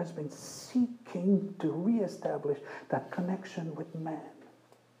Father has been seeking to reestablish that connection with man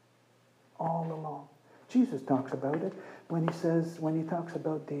all along. Jesus talks about it when he talks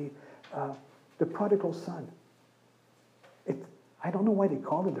about the prodigal son. I don't know why they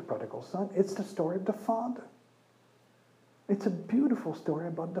call it the prodigal son. It's the story of the Father. It's a beautiful story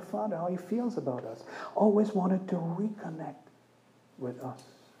about the Father, how he feels about us. Always wanted to reconnect with us.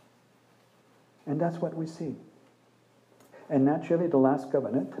 And that's what we see. And naturally, the last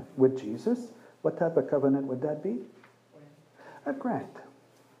covenant with Jesus, what type of covenant would that be? A grant.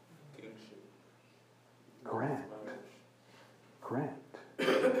 Kingship. Grant.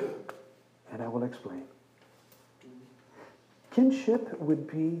 And I will explain. Kinship would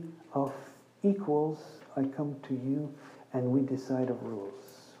be of equals. I come to you and we decide of rules.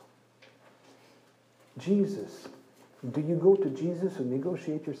 Jesus. Do you go to Jesus and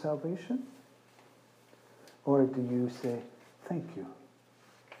negotiate your salvation? Or do you say, thank you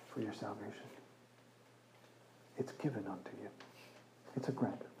for your salvation? It's given unto you. It's a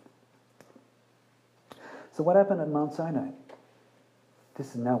grant. So what happened at Mount Sinai?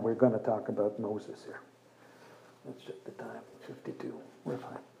 Now we're going to talk about Moses here. Let's check the time, 52. We're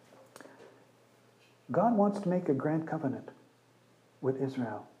fine. God wants to make a grand covenant with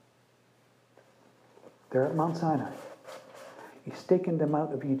Israel. They're at Mount Sinai. He's taken them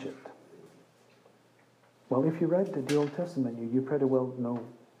out of Egypt. Well, if you read the Old Testament, you pretty well know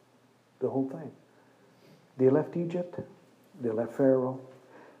the whole thing. They left Egypt. They left Pharaoh.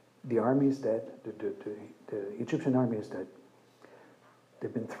 The army is dead. The Egyptian army is dead.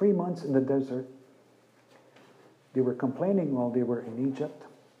 They've been 3 months in the desert. They were complaining while they were in Egypt.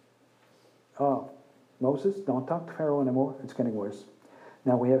 Oh, Moses, don't talk to Pharaoh anymore. It's getting worse.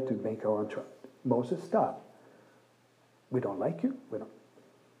 Now we have to make our own choice. Moses, stop. We don't like you. We don't.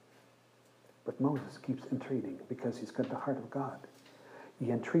 But Moses keeps entreating because he's got the heart of God. He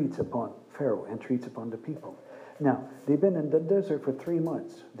entreats upon Pharaoh, entreats upon the people. Now, they've been in the desert for 3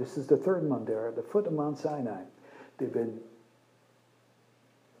 months. This is the third month. They're at the foot of Mount Sinai. They've been,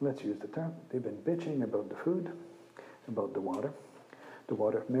 let's use the term, they've been bitching about the food, about the water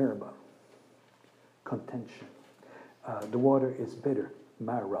of Meribah, contention. The water is bitter,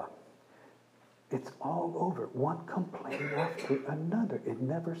 Marah. It's all over, one complaint after another. It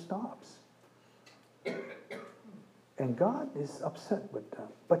never stops. And God is upset with them.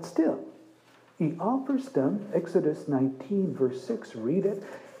 But still, He offers them, Exodus 19, verse 6, read it.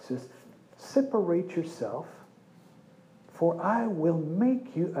 It says, separate yourself, for I will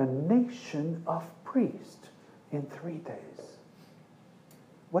make you a nation of priests in 3 days.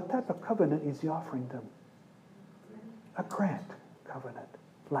 What type of covenant is he offering them? A grant covenant,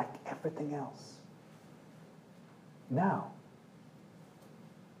 like everything else. Now,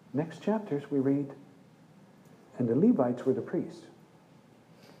 next chapters we read, and the Levites were the priests.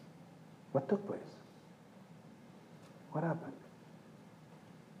 What took place? What happened?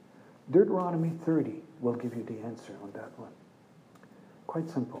 Deuteronomy 30 will give you the answer on that one. Quite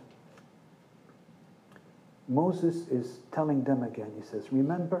simple. Moses is telling them again, he says,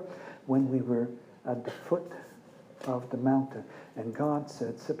 remember when we were at the foot of the mountain and God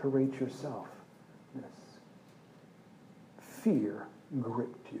said, separate yourself. Yes. Fear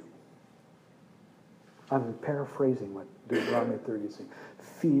gripped you. I'm paraphrasing what Deuteronomy 30 is saying.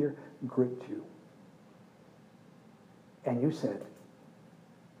 Fear gripped you. And you said,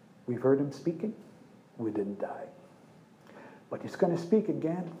 we've heard him speaking, we didn't die. But he's going to speak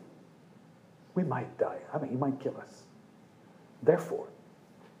again, we might die. I mean, he might kill us. Therefore,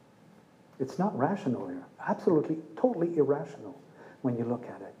 it's not rational here. Absolutely, totally irrational when you look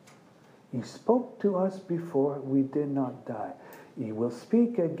at it. He spoke to us before, we did not die. He will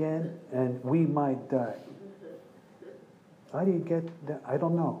speak again, and we might die. How do you get that? I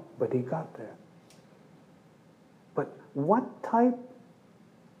don't know, but he got there. But what type?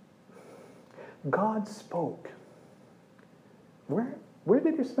 God spoke. Where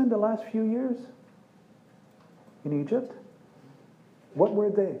did you spend the last few years? In Egypt? What were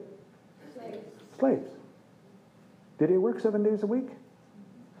they? Slaves. Did they work 7 days a week?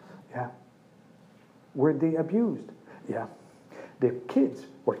 Yeah. Were they abused? Yeah. Their kids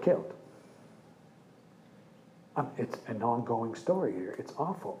were killed. It's an ongoing story here. It's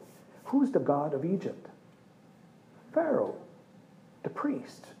awful. Who's the god of Egypt? Pharaoh, the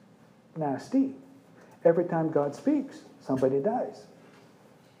priest. Nasty. Every time God speaks, somebody dies.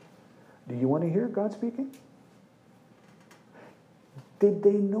 Do you want to hear God speaking? Did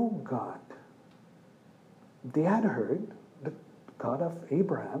they know God? They had heard the God of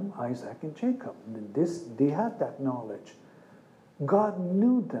Abraham, Isaac, and Jacob. They had that knowledge. God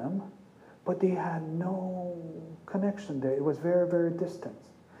knew them, but they had no connection there. It was very, very distant.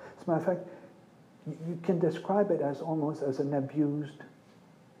 As a matter of fact, you can describe it as almost as an abused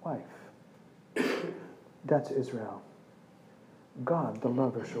wife. That's Israel. God, the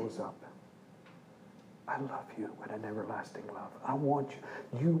lover, shows up. I love you with an everlasting love. I want you.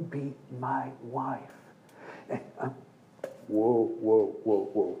 You be my wife. And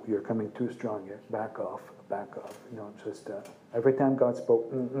whoa. You're coming too strong here. Back off. Just every time God spoke,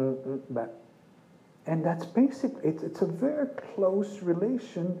 back. And that's basically, it's a very close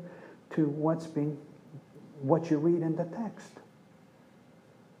relation to what you read in the text.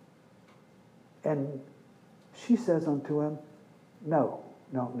 And she says unto him, no.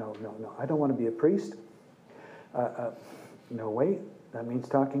 I don't want to be a priest. No way. That means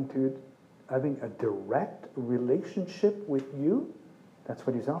having a direct relationship with you. That's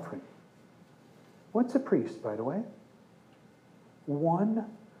what he's offering. What's a priest, by the way? One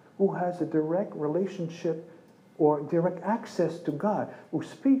who has a direct relationship or direct access to God, who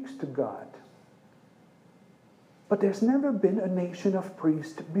speaks to God. But there's never been a nation of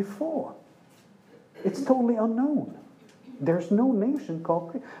priests before. It's totally unknown. There's no nation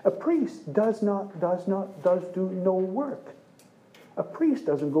called priest. A priest does do no work. A priest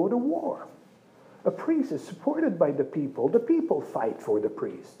doesn't go to war. A priest is supported by the people. The people fight for the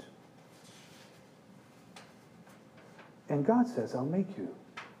priest. And God says, I'll make you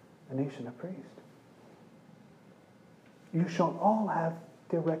a nation of priests. You shall all have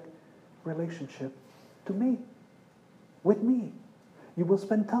direct relationship to me, with me. You will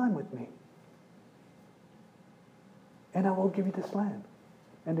spend time with me. And I will give you this land.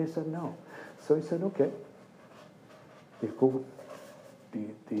 And they said no. So he said, okay. The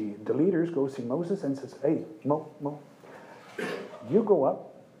leaders go see Moses and says, hey, Mo, you go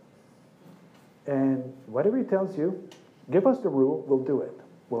up, and whatever he tells you, give us the rule, we'll do it.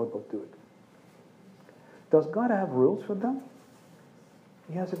 We'll do it. Does God have rules for them?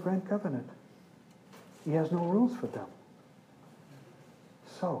 He has a grand covenant. He has no rules for them.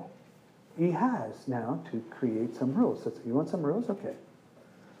 So, he has now to create some rules. So you want some rules? Okay.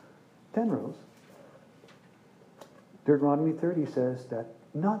 10 rules. Deuteronomy 30 says that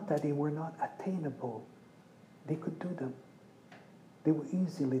not that they were not attainable. They could do them. They were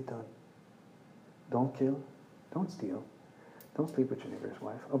easily done. Don't kill. Don't steal. Don't sleep with your neighbor's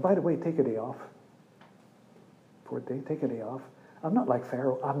wife. Oh, by the way, take a day off. For a day, take a day off. I'm not like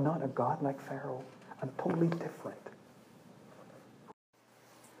Pharaoh. I'm not a God like Pharaoh. I'm totally different.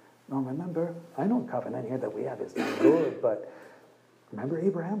 Now remember, I know covenant here that we have is not good, but remember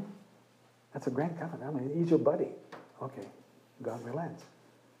Abraham? That's a grand covenant. I mean, he's your buddy. Okay, God relents.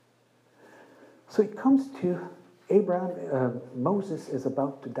 So it comes to Abraham, Moses is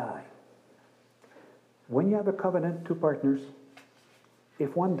about to die. When you have a covenant, two partners,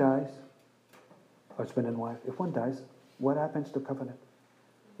 if one dies, husband and wife, if one dies, what happens to covenant?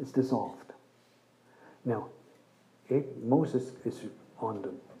 It's dissolved. Now, Moses is on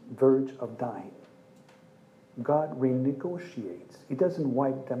the verge of dying. God renegotiates. He doesn't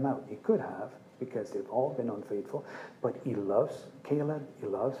wipe them out. He could have, because they've all been unfaithful, but he loves Caleb, he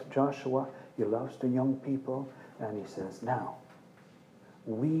loves Joshua, he loves the young people, and he says, now,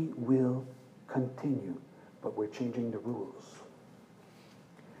 we will continue, but we're changing the rules.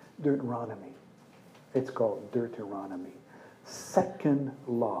 Deuteronomy. It's called Deuteronomy. Second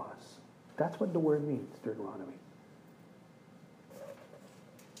laws. That's what the word means, Deuteronomy.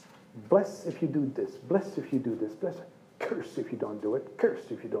 Bless if you do this. Bless if you do this. Bless. Curse if you don't do it. Curse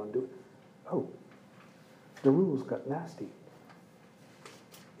if you don't do it. Oh, the rules got nasty.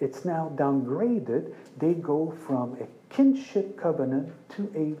 It's now downgraded. They go from a kinship covenant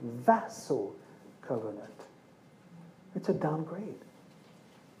to a vassal covenant. It's a downgrade.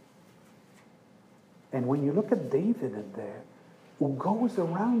 And when you look at David in there, who goes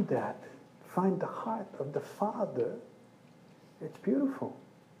around that, find the heart of the Father, it's beautiful.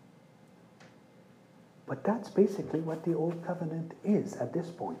 But that's basically what the Old Covenant is at this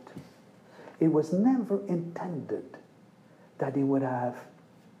point. It was never intended that he would have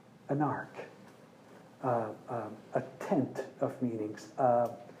an ark, a tent of meetings,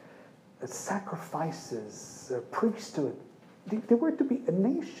 sacrifices, priesthood. They were to be a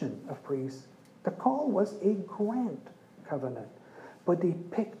nation of priests. The call was a grand covenant. But they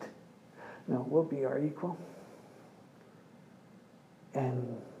picked, no, we'll be our equal.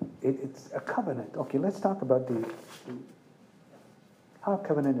 And it's a covenant. Okay, let's talk about how a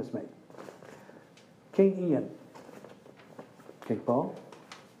covenant is made. King Ian, King Paul,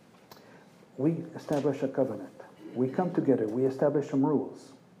 we establish a covenant. We come together, we establish some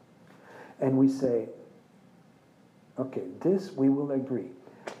rules. And we say, okay, this we will agree.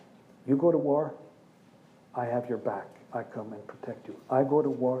 You go to war, I have your back. I come and protect you. I go to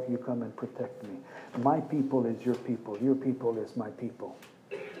war, you come and protect me. My people is your people is my people.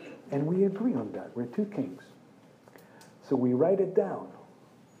 And we agree on that. We're two kings. So we write it down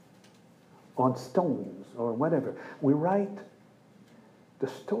on stones or whatever. We write the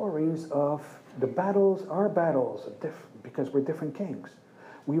stories of the battles, our battles, because we're different kings.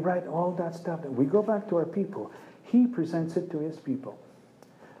 We write all that stuff. We go back to our people. He presents it to his people.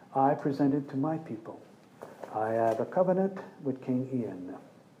 I present it to my people. I have a covenant with King Ian.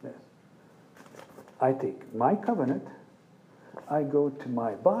 Yes. I take my covenant, I go to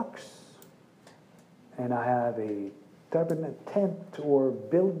my box, and I have a tabernacle, tent or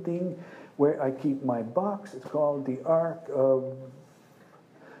building where I keep my box. It's called the Ark of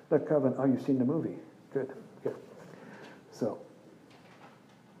the Covenant. Oh, you've seen the movie. Good, good. So,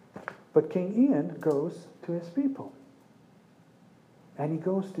 but King Ian goes to his people. And he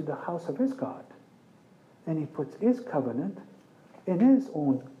goes to the house of his God. And he puts his covenant in his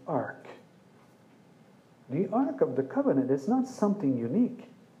own ark. The Ark of the Covenant is not something unique.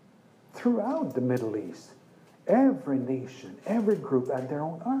 Throughout the Middle East, every nation, every group had their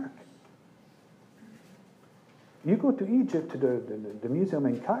own ark. You go to Egypt, to the museum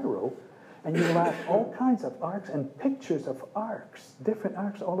in Cairo, and you will have all kinds of arks and pictures of arks, different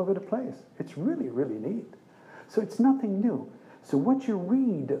arks all over the place. It's really, really neat. So it's nothing new. So what you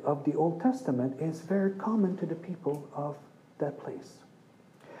read of the Old Testament is very common to the people of that place.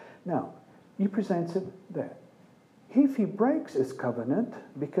 Now, he presents it there. If he breaks his covenant,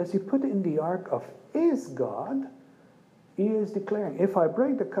 because he put it in the ark of his God, he is declaring, if I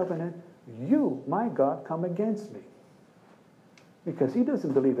break the covenant, you, my God, come against me. Because he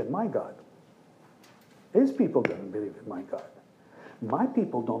doesn't believe in my God. His people don't believe in my God. My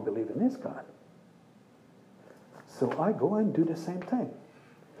people don't believe in his God. So I go and do the same thing.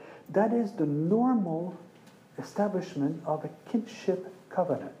 That is the normal establishment of a kinship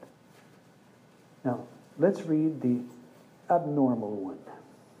covenant. Now, let's read the abnormal one.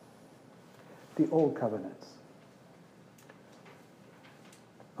 The old covenants.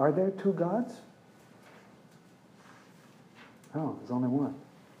 Are there two gods? No, there's only one.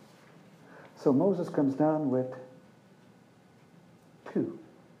 So Moses comes down with two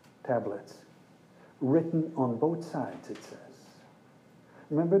tablets, written on both sides, it says.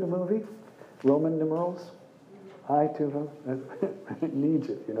 Remember the movie? Roman numerals? I too in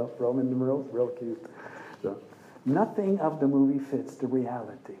Egypt, Roman numerals, real cute. So, nothing of the movie fits the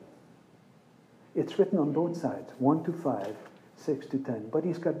reality. It's written on both sides, 1 to 5, 6 to 10, but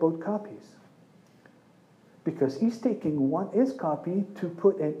he's got both copies. Because he's taking his copy to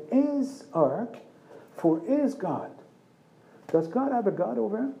put in his ark for his God. Does God have a God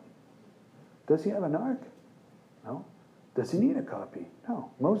over him? Does he have an ark? No. Does he need a copy?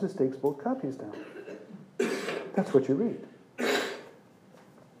 No. Moses takes both copies down. That's what you read.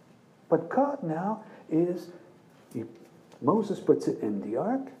 But God now Moses puts it in the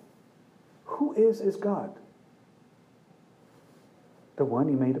ark. Who is his God? The one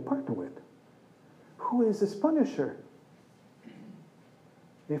he made a partner with. Who is his punisher?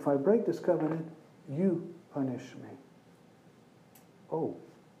 If I break this covenant, you punish me. Oh,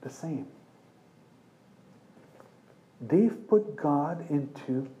 the same. They've put God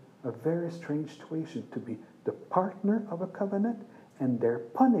into a very strange situation to be the partner of a covenant and their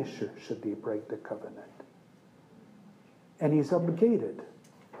punisher should they break the covenant. And he's obligated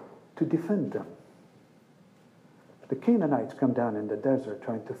to defend them. The Canaanites come down in the desert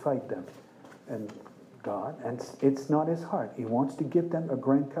trying to fight them. And it's not his heart. He wants to give them a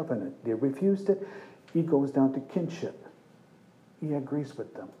grand covenant. They refused it. He goes down to kinship. He agrees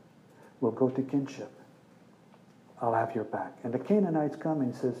with them. We'll go to kinship. I'll have your back. And the Canaanites come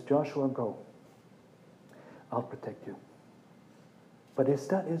and says, Joshua, go. I'll protect you. But is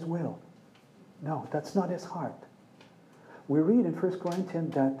that his will? No, that's not his heart. We read in 1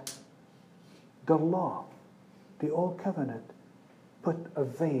 Corinthians that the law, the old covenant, put a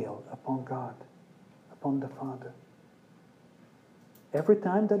veil upon God, upon the Father. Every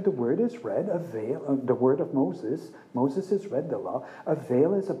time that the word is read, a veil, the word of Moses is read, the law, a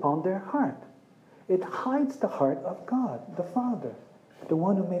veil is upon their heart. It hides the heart of God, the Father, the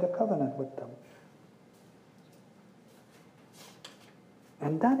one who made a covenant with them.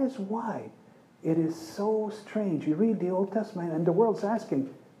 And that is why it is so strange. You read the Old Testament and the world's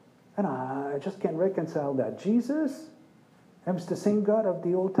asking, and I just can't reconcile that. Jesus is the same God of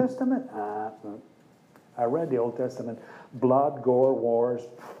the Old Testament? I read the Old Testament. Blood, gore, wars,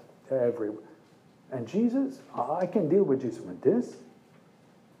 everywhere. And Jesus, I can deal with Jesus with this.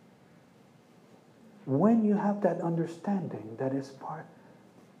 When you have that understanding, that is part,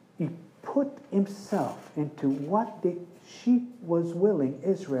 he put himself into what she was willing,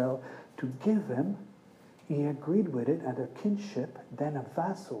 Israel, to give him. He agreed with it at a kinship, then a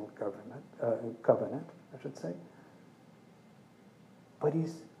vassal covenant, I should say. But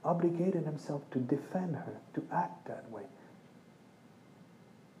he's obligated himself to defend her, to act that way.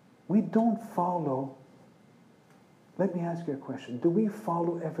 We don't follow. Let me ask you a question. Do we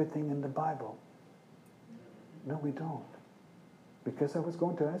follow everything in the Bible? No, we don't. Because I was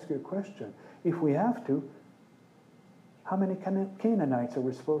going to ask you a question. If we have to, how many Canaanites are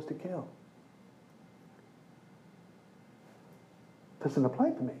we supposed to kill? Doesn't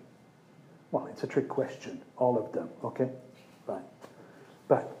apply to me. Well, it's a trick question. All of them, okay? Fine.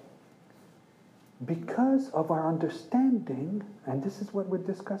 But because of our understanding, and this is what we're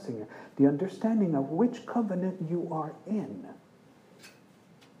discussing here, the understanding of which covenant you are in,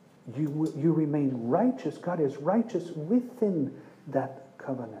 you remain righteous. God is righteous within that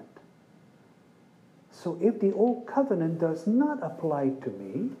covenant. So if the old covenant does not apply to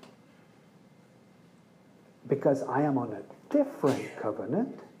me, because I am on a different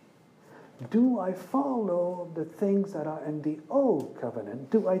covenant, do I follow the things that are in the old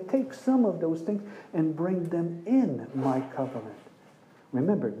covenant? Do I take some of those things and bring them in my covenant?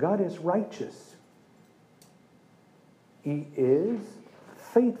 Remember, God is righteous. He is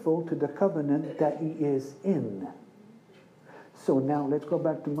faithful to the covenant that he is in. So now let's go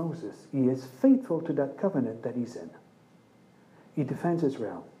back to Moses. He is faithful to that covenant that he's in. He defends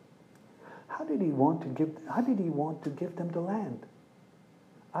Israel. How did he want to give them the land?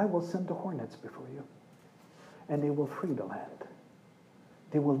 I will send the hornets before you, and they will free the land.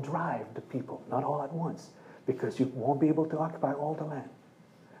 They will drive the people, not all at once, because you won't be able to occupy all the land.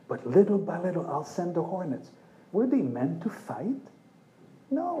 But little by little, I'll send the hornets. Were they meant to fight?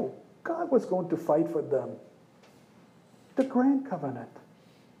 No. God was going to fight for them. The grand covenant.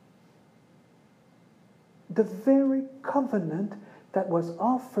 The very covenant that was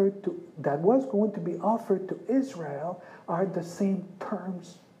going to be offered to Israel are the same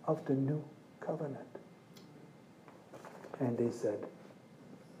terms of the new covenant. And they said,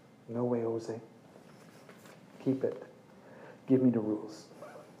 no way, Jose. Keep it. Give me the rules.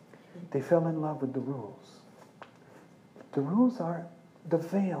 They fell in love with the rules. The rules are the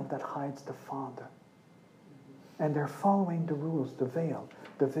veil that hides the Father. And they're following the rules, the veil,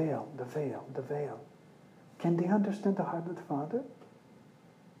 the veil, the veil, the veil. Can they understand the heart of the Father?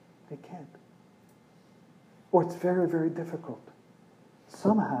 They can't. Or it's very, very difficult.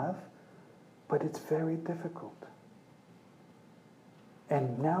 Some have, but it's very difficult.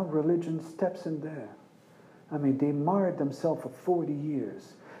 And now religion steps in there. I mean, they marred themselves for 40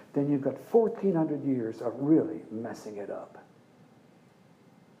 years. Then you've got 1,400 years of really messing it up.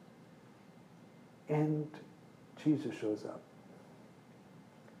 And Jesus shows up.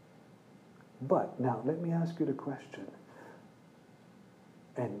 But now, let me ask you the question.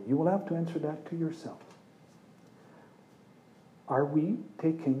 And you will have to answer that to yourself. Are we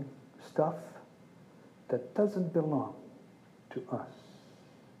taking stuff that doesn't belong to us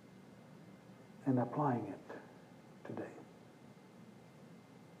and applying it today?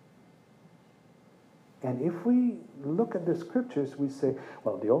 And if we look at the scriptures, we say,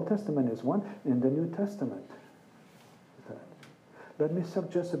 well, the Old Testament is one, and the New Testament is that. Let me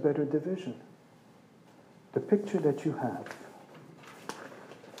suggest a better division. The picture that you have,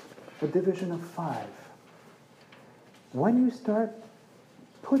 a division of 5. When you start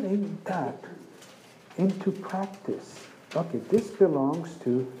putting that into practice, okay, this belongs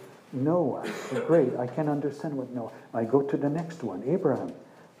to Noah. Great, I can understand what Noah. I go to the next one, Abraham.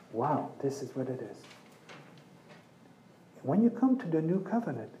 Wow, this is what it is. When you come to the new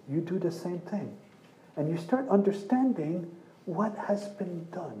covenant, you do the same thing. And you start understanding what has been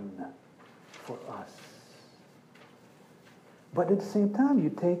done for us. But at the same time, you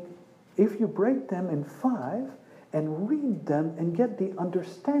take, if you break them in 5 and read them and get the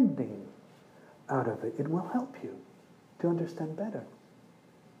understanding out of it, it will help you to understand better.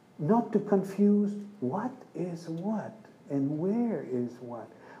 Not to confuse what is what and where is what.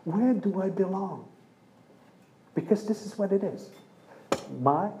 Where do I belong? Because this is what it is.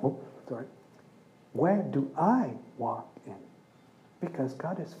 Where do I walk in? Because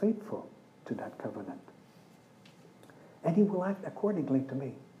God is faithful to that covenant. And He will act accordingly to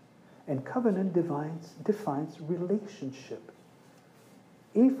me. And covenant defines relationship.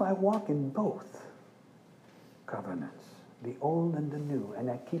 If I walk in both covenants, the old and the new, and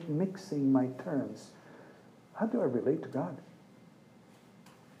I keep mixing my terms, how do I relate to God?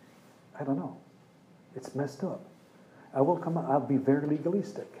 I don't know. It's messed up. I'll be very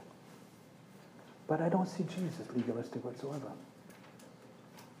legalistic. But I don't see Jesus legalistic whatsoever.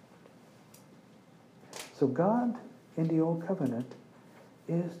 So God in the Old Covenant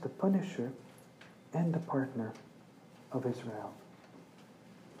is the punisher and the partner of Israel.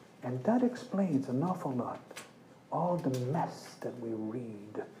 And that explains an awful lot, all the mess that we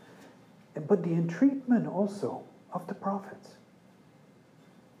read. But the entreatment also of the prophets.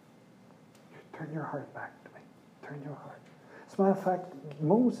 Turn your heart back to me. Turn your heart. As a matter of fact,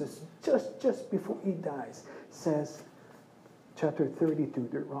 Moses, just before he dies, says, chapter 32,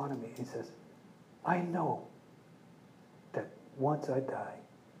 Deuteronomy, he says, I know that once I die,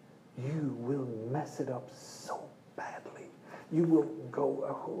 you will mess it up so badly. You will go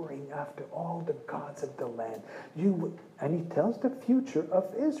a-whoring after all the gods of the land. And he tells the future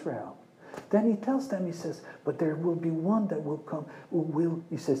of Israel. Then he tells them, he says, but there will be one that will come,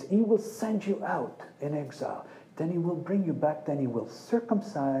 he says, he will send you out in exile. Then he will bring you back, then he will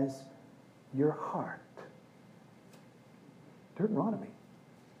circumcise your heart. Deuteronomy.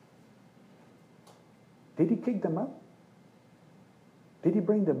 Did he kick them out? Did he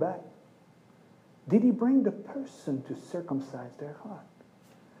bring them back? Did he bring the person to circumcise their heart?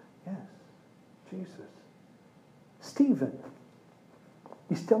 Yes, Jesus. Stephen,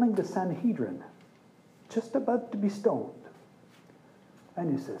 he's telling the Sanhedrin, just about to be stoned.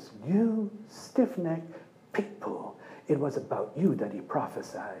 And he says, you stiff-necked people, it was about you that he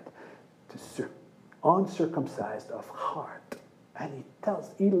prophesied, to uncircumcised of heart. And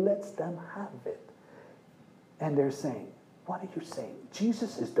he lets them have it. And they're saying, what are you saying?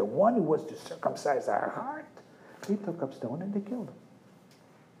 Jesus is the one who was to circumcise our heart. They took up stone and they killed him.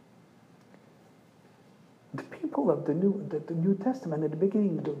 The people of the New Testament at the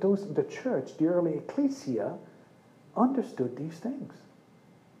beginning, the church, the early ecclesia, understood these things.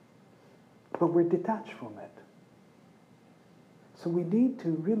 But we're detached from it. So we need to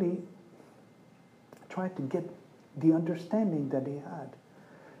really try to get the understanding that he had.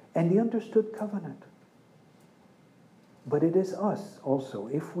 And he understood covenant. But it is us also.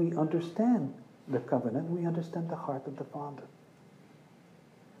 If we understand the covenant, we understand the heart of the Father.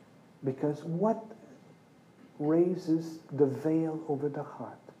 Because what raises the veil over the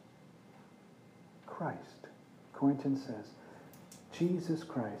heart? Christ. Corinthians says, Jesus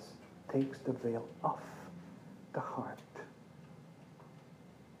Christ takes the veil off the heart.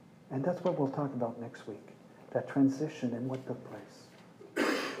 And that's what we'll talk about next week. That transition and what took place.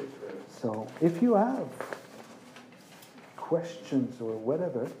 So if you have questions or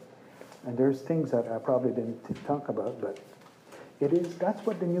whatever, and there's things that I probably didn't talk about, but that's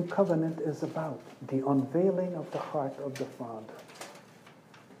what the new covenant is about, the unveiling of the heart of the Father.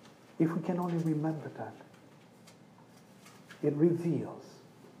 If we can only remember that, it reveals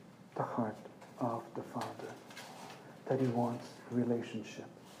the heart of the Father, that he wants a relationship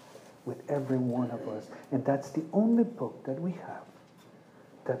with every one of us. And that's the only book that we have,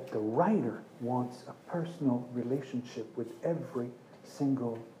 that the writer wants a personal relationship with every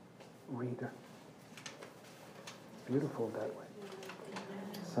single reader. It's beautiful that way.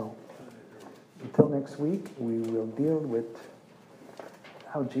 So, until next week, we will deal with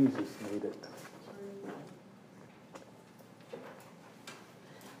how Jesus made it.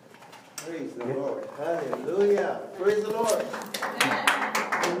 Praise the Lord. Hallelujah. Praise the Lord.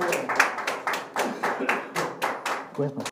 Amen. Well,